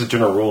mean, just as a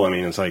general rule. I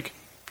mean, it's like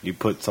you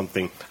put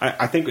something.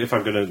 I think if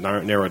I'm gonna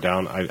narrow it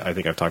down, I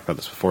think I've talked about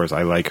this before. Is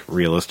I like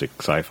realistic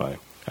sci-fi.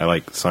 I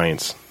like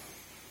science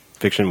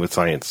fiction with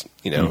science.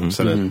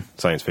 Instead of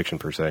science fiction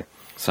per se.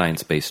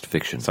 Science-based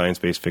fiction.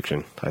 Science-based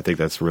fiction. I think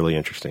that's really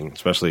interesting,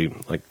 especially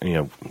like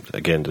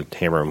again to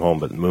hammer them home.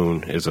 But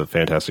Moon is a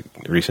fantastic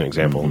recent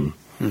example.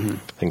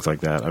 Things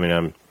like that. I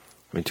mean,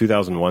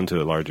 2001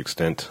 to a large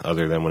extent,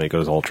 other than when it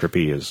goes all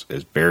trippy, is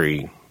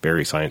very,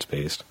 very science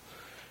based.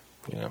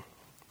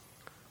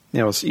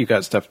 Yeah, well, you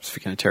got stuff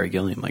speaking of Terry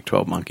Gilliam, like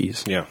 12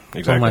 Monkeys. Yeah, It's one of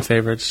exactly. my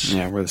favorites.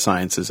 Yeah, where the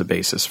science is a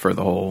basis for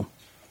the whole.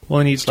 Well,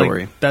 and he's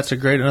story. like, that's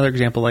another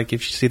example. Like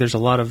if you see, there's a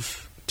lot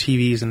of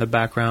TVs in the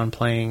background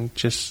playing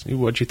just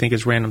what you think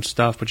is random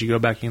stuff, but you go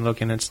back and you look,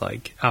 and it's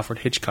like Alfred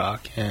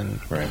Hitchcock, and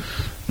Right.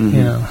 you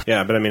know,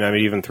 Yeah, but I mean,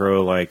 even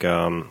throw like,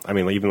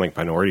 even like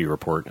Minority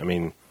Report. I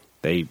mean,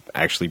 they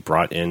actually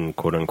brought in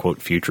quote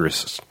unquote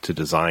futurists to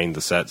design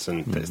the sets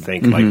and to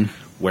think like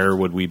where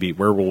will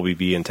we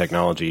be in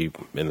technology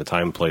in the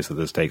time and place that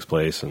this takes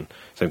place. And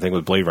same thing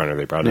with Blade Runner,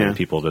 they brought in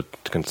people to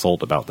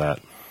consult about that.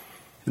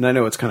 And I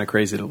know it's kind of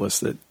crazy to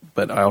list it,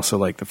 but I also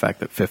like the fact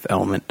that Fifth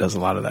Element does a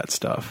lot of that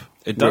stuff.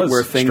 It does,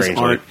 where things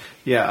strangely. aren't.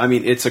 Yeah, I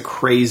mean, it's a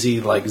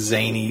crazy, like,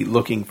 zany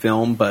looking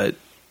film, but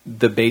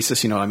the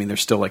basis, I mean, there's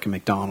still like a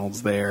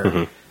McDonald's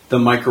there. The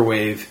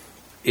microwave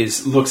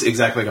looks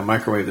exactly like a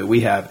microwave that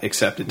we have,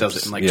 except it does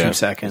it in like 2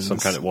 seconds. Some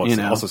kind of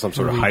also some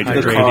sort of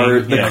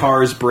hydrating. The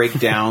cars break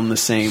down the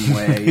same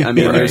way. I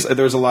mean,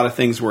 there's a lot of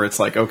things where it's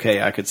like,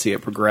 okay, I could see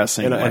it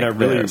progressing. And I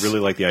really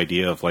like the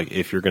idea of like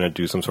if you're going to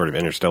do some sort of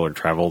interstellar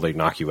travel, they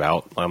knock you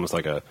out almost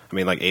like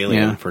like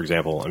Alien, for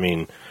example. I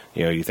mean,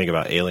 you think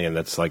about Alien,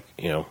 that's like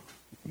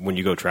when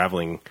you go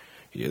traveling.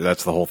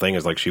 That's the whole thing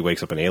is like she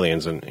wakes up in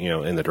Aliens and,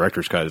 in the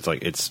director's cut, it's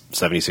like it's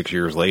 76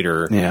 years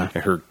later and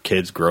her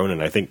kid's grown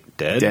and I think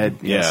dead. Yes.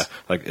 Yeah.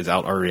 Like it's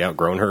already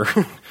outgrown her,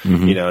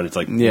 and it's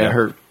like,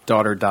 her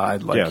daughter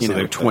died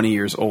 20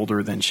 years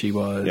older than she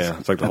was. Yeah.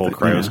 It's like the whole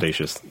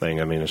cryostasis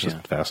thing. I mean, it's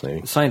just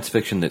fascinating. Science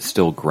fiction that's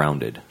still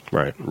grounded.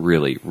 Right.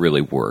 Really,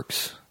 really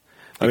works.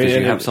 Because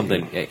you have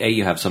something, A,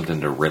 you have something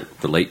to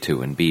relate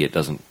to, and B, it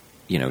doesn't,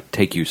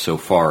 take you so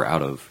far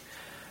out of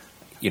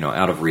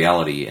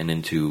reality and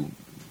into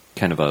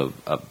kind of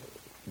a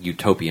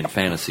utopian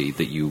fantasy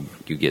that you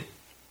get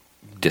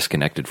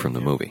disconnected from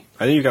the movie.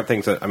 I think you got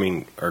things that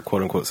are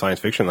quote unquote science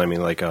fiction. I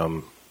mean, like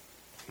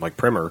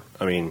Primer.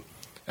 I mean,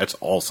 that's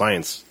all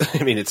science.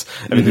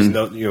 There's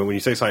no when you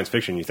say science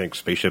fiction, you think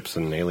spaceships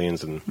and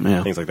aliens and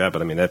things like that.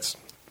 But I mean, that's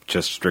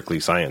just strictly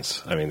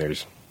science. I mean,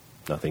 there's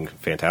nothing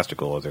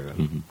fantastical other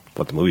than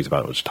what the movie's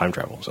about, which is time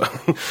travel. So,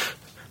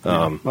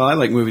 well, I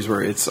like movies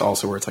where it's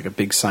like a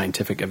big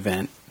scientific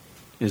event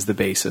is the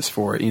basis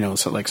for it,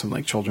 so like something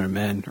like Children of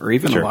Men, or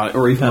even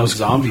those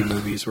zombie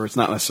movies where it's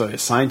not necessarily a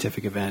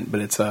scientific event,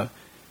 but it's a,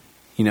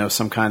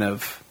 some kind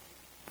of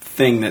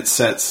thing that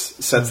sets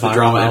the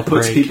drama and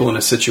puts people in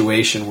a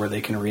situation where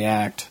they can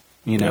react.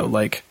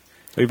 Like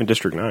even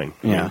District 9.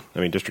 Yeah, I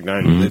mean District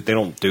 9. They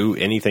don't do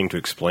anything to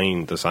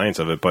explain the science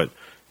of it, but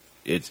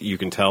you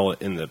can tell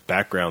in the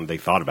background they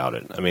thought about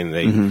it. I mean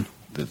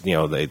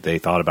they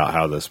thought about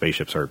how the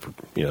spaceships are,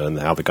 and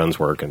how the guns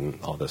work and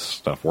all this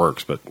stuff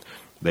works, but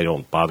they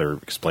don't bother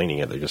explaining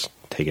it. They just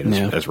take it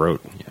as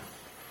rote. Yeah.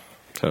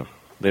 So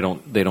they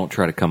don't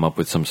try to come up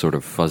with some sort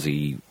of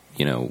fuzzy,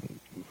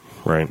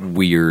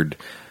 weird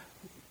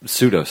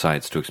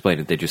pseudoscience to explain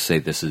it. They just say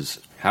this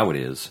is how it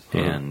is,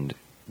 and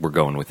we're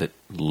going with it.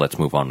 Let's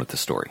move on with the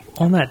story.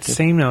 On that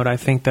same note, I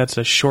think that's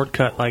a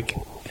shortcut. Like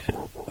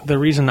the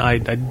reason I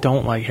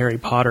don't like Harry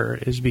Potter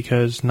is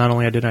because not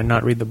only did I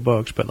not read the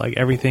books, but like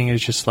everything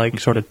is just like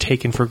sort of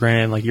taken for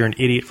granted. Like you're an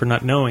idiot for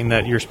not knowing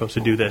that you're supposed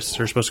to do this.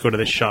 You're supposed to go to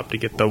this shop to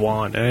get the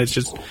wand, and it's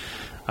just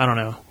I don't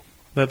know.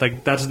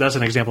 That's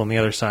an example on the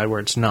other side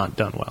where it's not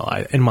done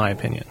well, in my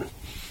opinion.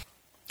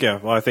 Yeah,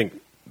 well, I think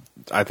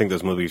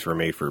those movies were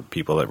made for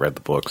people that read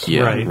the books.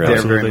 Yeah, right.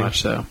 They're very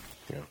much so.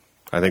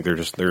 I think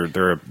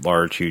they're a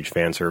large, huge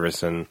fan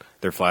service, and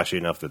they're flashy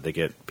enough that they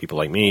get people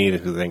like me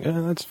who think,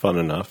 that's fun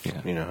enough.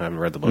 Yeah. I haven't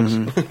read the books.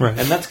 Right.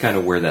 And that's kind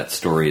of where that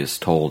story is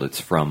told.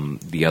 It's from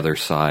the other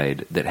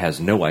side that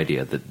has no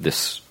idea that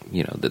this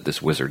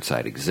wizard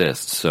side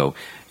exists. So,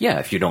 yeah,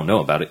 if you don't know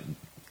about it,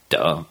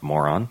 duh,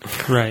 moron.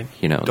 Right.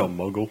 Dumb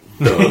muggle.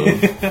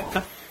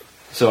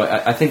 So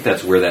I think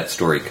that's where that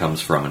story comes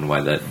from, and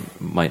why that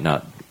might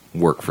not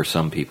work for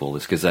some people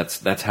is because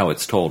that's how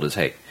it's told is,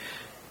 hey,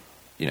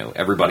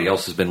 everybody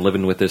else has been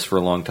living with this for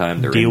a long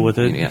time. Deal with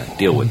it. Yeah,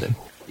 deal with it,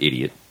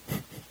 idiot. I'm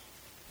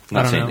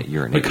not saying that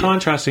you're an idiot. But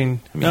contrasting,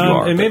 you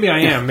are, and maybe I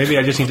am. Maybe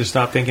I just need to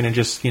stop thinking and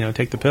just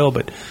take the pill.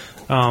 But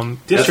that's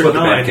District what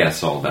the 9,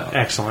 podcast's all about.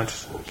 Excellent,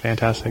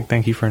 fantastic.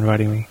 Thank you for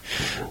inviting me.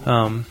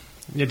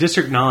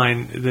 District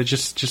 9,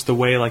 just the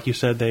way, like you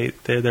said,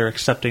 they're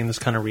accepting this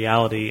kind of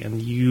reality, and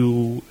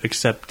you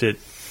accept it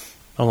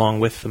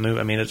along with the movie.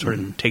 I mean, it sort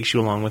of takes you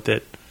along with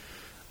it.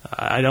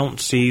 I don't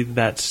see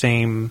that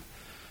same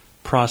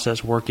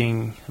process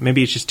working.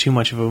 Maybe it's just too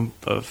much of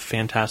a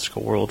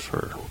fantastical world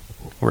for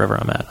wherever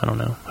I'm at. I don't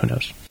know. Who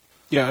knows?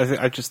 Yeah,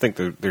 I just think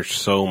there's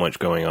so much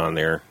going on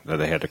there that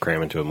they had to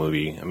cram into a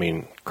movie. I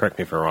mean, correct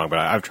me if I'm wrong, but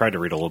I've tried to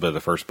read a little bit of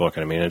the first book,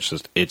 and I mean,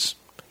 it's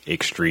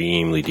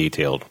extremely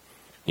detailed.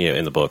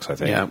 In the books, I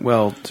think. Yeah,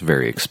 well, it's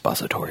very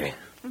expository.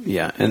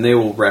 Yeah, and they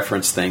will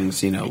reference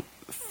things,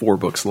 4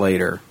 books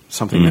later,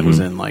 something that was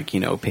in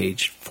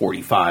page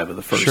 45 of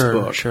the first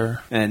book,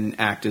 and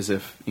act as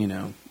if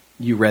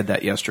you read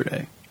that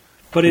yesterday.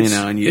 But it's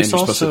and you're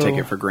supposed to take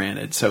it for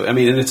granted. So I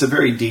mean, and it's a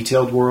very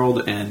detailed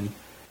world, and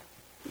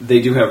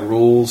they do have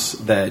rules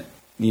that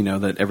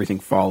that everything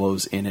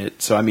follows in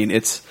it. So I mean,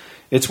 it's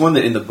one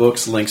that in the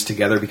books links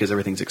together because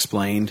everything's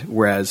explained,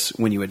 whereas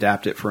when you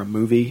adapt it for a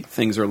movie,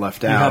 things are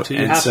left out.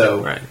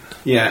 Right.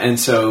 Yeah, and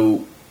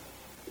so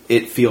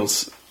it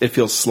feels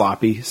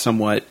sloppy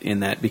somewhat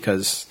in that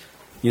because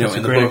You know, That's in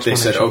a the great book they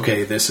said, explanation.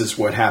 okay, this is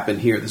what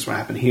happened here, this is what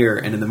happened here,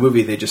 and in the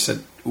movie they just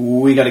said,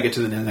 we got to get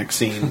to the next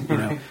scene. You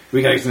know,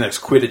 we got to get to the next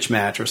Quidditch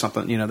match or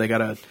something. You know, they got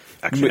to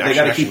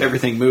keep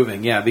everything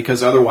moving. Yeah,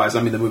 because otherwise,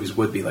 I mean, the movies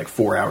would be like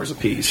 4 hours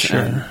apiece. Sure.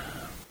 And,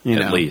 you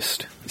know, At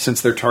least.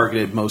 since they're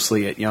targeted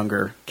mostly at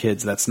younger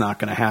kids, that's not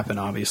going to happen.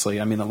 Obviously,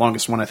 I mean, the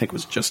longest one I think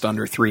was just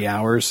under 3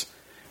 hours,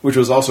 which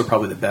was also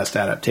probably the best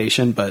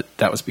adaptation, but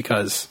that was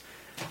because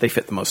they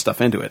fit the most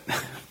stuff into it.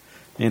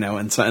 You know,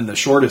 and the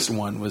shortest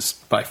one was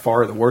by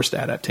far the worst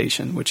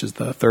adaptation, which is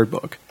the third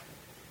book.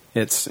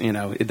 It's, you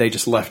know, they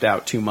just left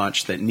out too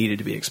much that needed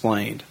to be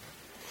explained.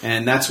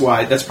 And that's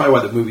probably why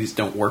the movies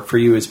don't work for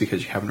you, is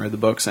because you haven't read the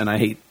books. And I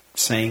hate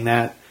saying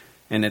that.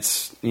 And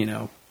it's, you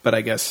know, but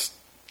I guess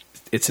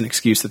it's an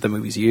excuse that the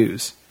movies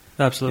use.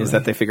 Absolutely. Is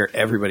that they figure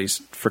everybody's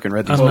freaking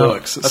read these I know.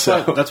 books. That's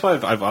why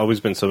I've always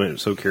been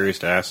so curious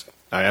to ask.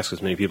 I ask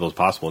as many people as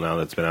possible now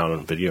that's been out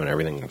on video and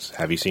everything.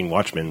 Have you seen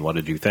Watchmen? What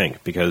did you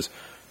think? Because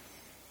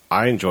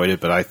I enjoyed it,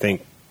 but I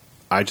think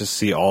I just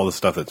see all the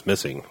stuff that's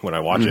missing when I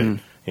watch it,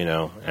 you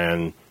know,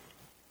 and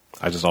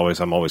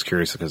I'm always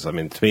curious because, I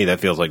mean, to me that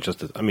feels like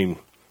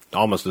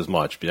almost as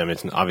much. I mean,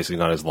 it's obviously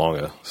not as long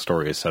a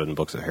story as 7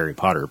 books of Harry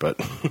Potter, but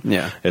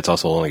Yeah. it's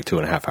also only a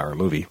 2.5 hour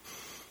movie.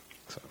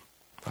 So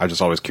I'm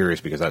just always curious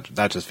because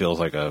that just feels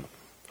like a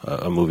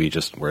movie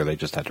just where they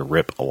just had to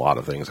rip a lot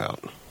of things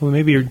out. Well,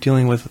 maybe you're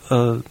dealing with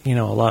a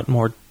lot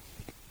more,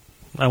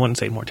 I wouldn't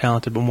say more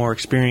talented, but more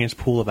experienced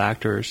pool of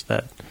actors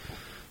that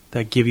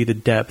give you the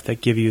depth,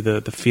 that give you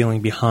the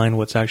feeling behind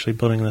what's actually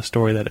building the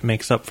story, that it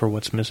makes up for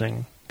what's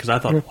missing. Because I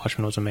thought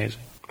Watchmen was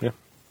amazing. Yeah.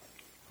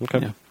 Okay.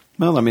 Yeah.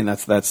 Well, I mean,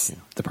 that's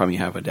the problem you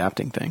have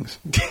adapting things.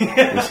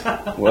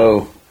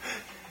 Whoa.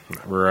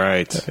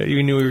 Right.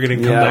 You knew we were going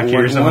to come Yeah, back here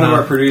one of somehow.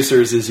 our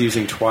producers is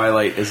using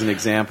Twilight as an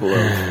example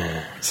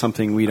of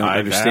something we don't I've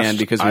understand asked-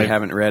 because we I've-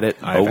 haven't read it.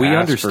 I've we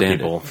asked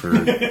understand for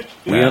people it.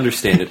 for We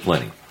understand it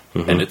plenty,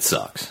 and it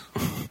sucks.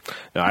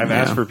 No, I've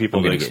asked for people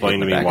I'm to gonna get explain hit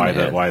to in me the back of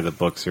the head. why the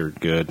books are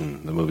good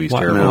and the movie's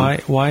terrible.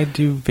 Why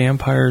do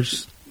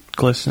vampires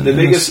glisten The in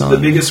biggest the sun? the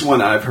biggest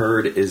one I've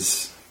heard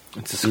is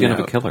It's the skin of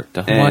a killer.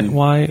 Duh. and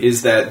Why-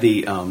 is that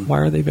the why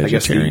are they I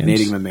guess the vegetarians?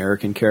 Native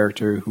American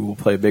character who will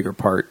play a bigger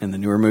part in the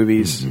newer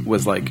movies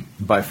was like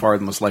by far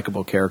the most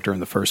likable character in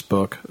the first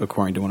book,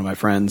 according to one of my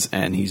friends,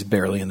 and he's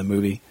barely in the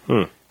movie.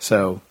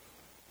 So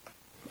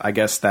I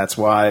guess that's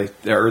why,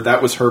 or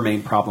that was her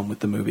main problem with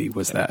the movie,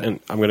 was that.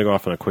 And I'm going to go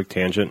off on a quick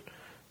tangent.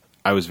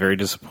 I was very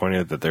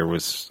disappointed that there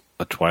was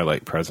a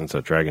Twilight presence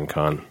at Dragon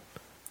Con.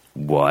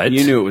 What?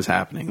 You knew it was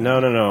happening.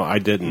 No, I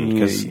didn't.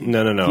 Because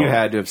no. You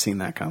had to have seen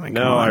that coming.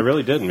 No, I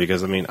really didn't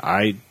because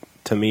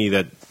to me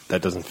that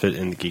doesn't fit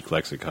in the geek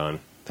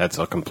lexicon. That's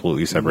a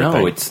completely separate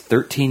thing. No, it's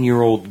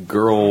 13-year-old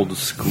girl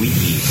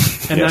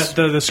Squeaky. And Yes.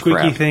 the squeaky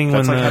Crap. thing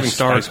That's when like the having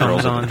star Spice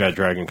comes Girls on. at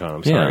Dragon Con.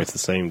 I'm sorry, Yeah. it's the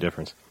same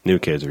difference. New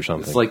Kids or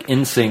something. It's like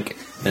NSYNC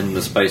and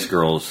the Spice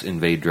Girls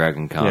invade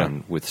Dragon Con Yeah.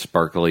 with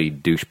sparkly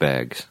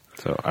douchebags.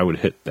 So I would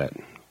hit that.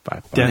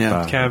 Bye.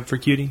 Death Cab for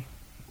Cutie?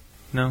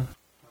 No?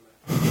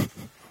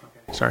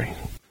 Sorry.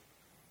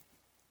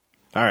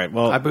 All right.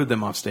 Well, I booed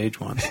them off stage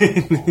once.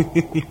 Really?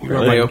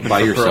 They opened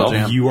By for yourself? Pearl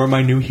Jam. You are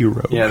my new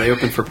hero. Yeah, they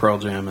opened for Pearl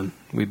Jam, and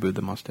we booed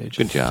them off stage.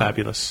 Good job.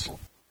 Fabulous.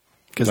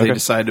 Because Okay. they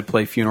decided to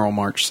play funeral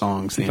march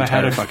songs the If I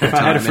had entire a- fucking if I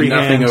time. had a free and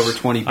nothing hands, over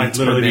 20 I'd beats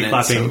per literally be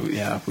minute. So, clapping.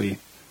 yeah,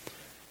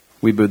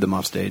 we booed them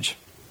off stage.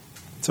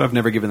 So I've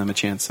never given them a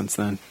chance since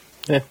then.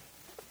 yeah.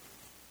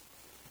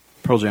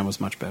 Pearl Jam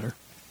was much better.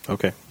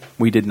 Okay.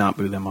 We did not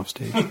boo them off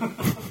stage.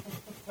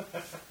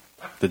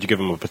 Did you give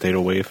them a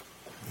potato wave?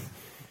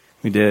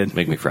 We did.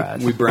 Make me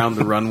fries. We browned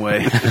the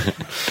runway.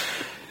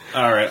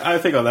 All right. I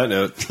think on that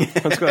note,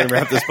 let's go ahead and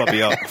wrap this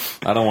puppy up.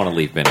 I don't want to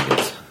leave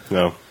Bennigan's.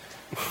 No.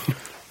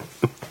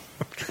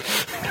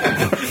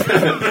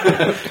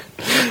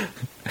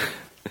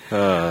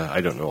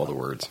 I don't know all the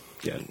words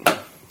yet. All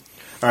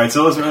right,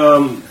 so let's.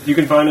 You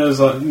can find us.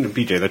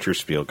 BJ, that's your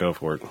spiel. Go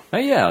for it.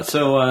 Hey, yeah,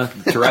 so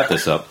to wrap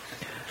this up,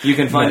 you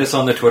can find us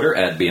on the Twitter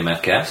at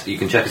BMFcast. You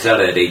can check us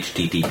out at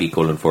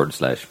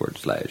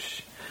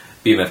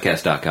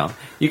http://BMFcast.com.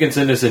 You can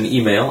send us an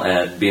email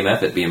at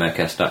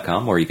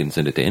bmf@bmfcast.com, or you can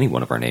send it to any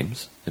one of our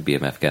names at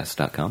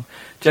bmfcast.com.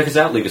 Check us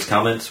out, leave us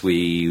comments.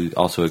 We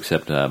also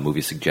accept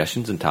movie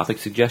suggestions and topic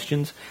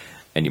suggestions,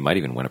 and you might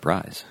even win a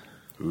prize.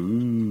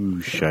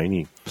 Ooh,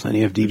 shiny.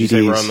 Plenty of Did you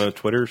say DVDs. we're on the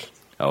Twitters?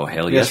 Oh,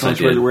 hell Yes, yes, on I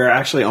did. Twitter. We're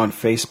actually on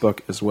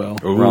Facebook as well.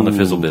 We're on the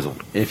Fizzle Bizzle.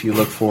 If you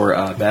look for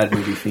Bad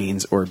Movie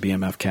Fiends or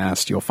BMF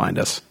Cast, you'll find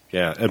us.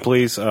 Yeah, and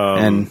please.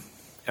 And-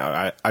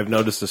 I've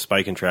noticed a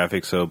spike in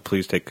traffic, so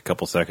please take a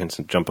couple seconds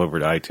and jump over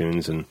to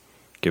iTunes and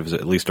give us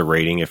at least a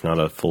rating, if not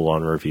a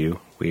full-on review.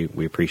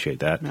 We appreciate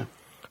that. Yeah.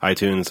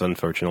 iTunes,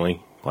 unfortunately,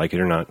 like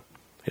it or not,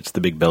 it's the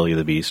big belly of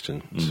the beast,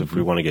 and so if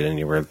we want to get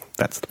anywhere,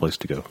 that's the place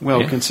to go.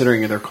 Well, Yeah.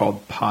 considering they're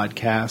called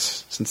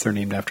podcasts, since they're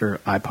named after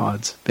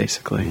iPods,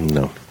 basically.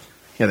 No,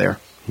 Yeah, they are.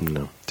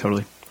 no.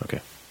 Totally. Okay,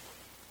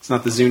 It's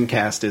not the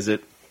Zooncast, is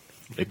it?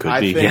 it could I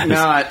be. think yes.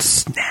 not.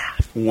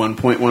 Snap.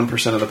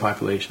 1.1% of the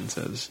population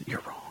says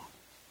you're wrong.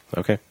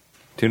 Okay.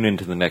 Tune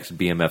into the next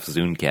BMF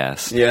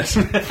Zooncast. Yes.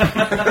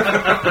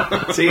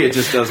 See, it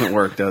just doesn't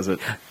work, does it?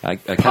 I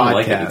kind of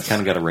like it. Podcast. It's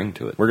kind of got a ring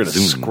to it. We're going to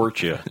Zoom.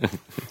 squirt you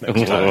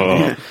next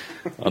time.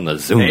 On the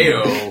Zoom.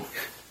 Heyo.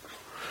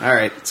 All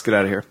right, let's get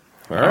out of here.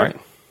 All right.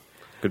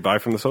 Goodbye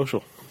from the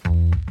social.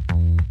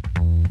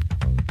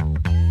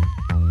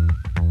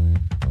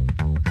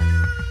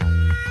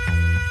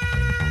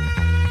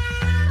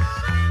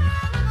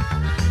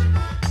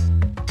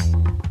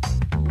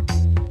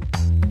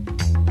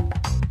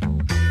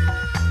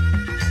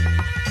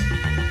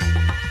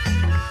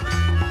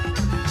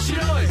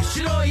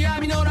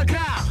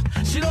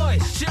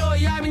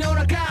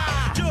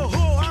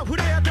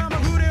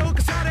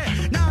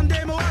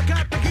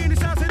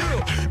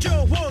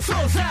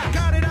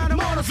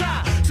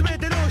 Sa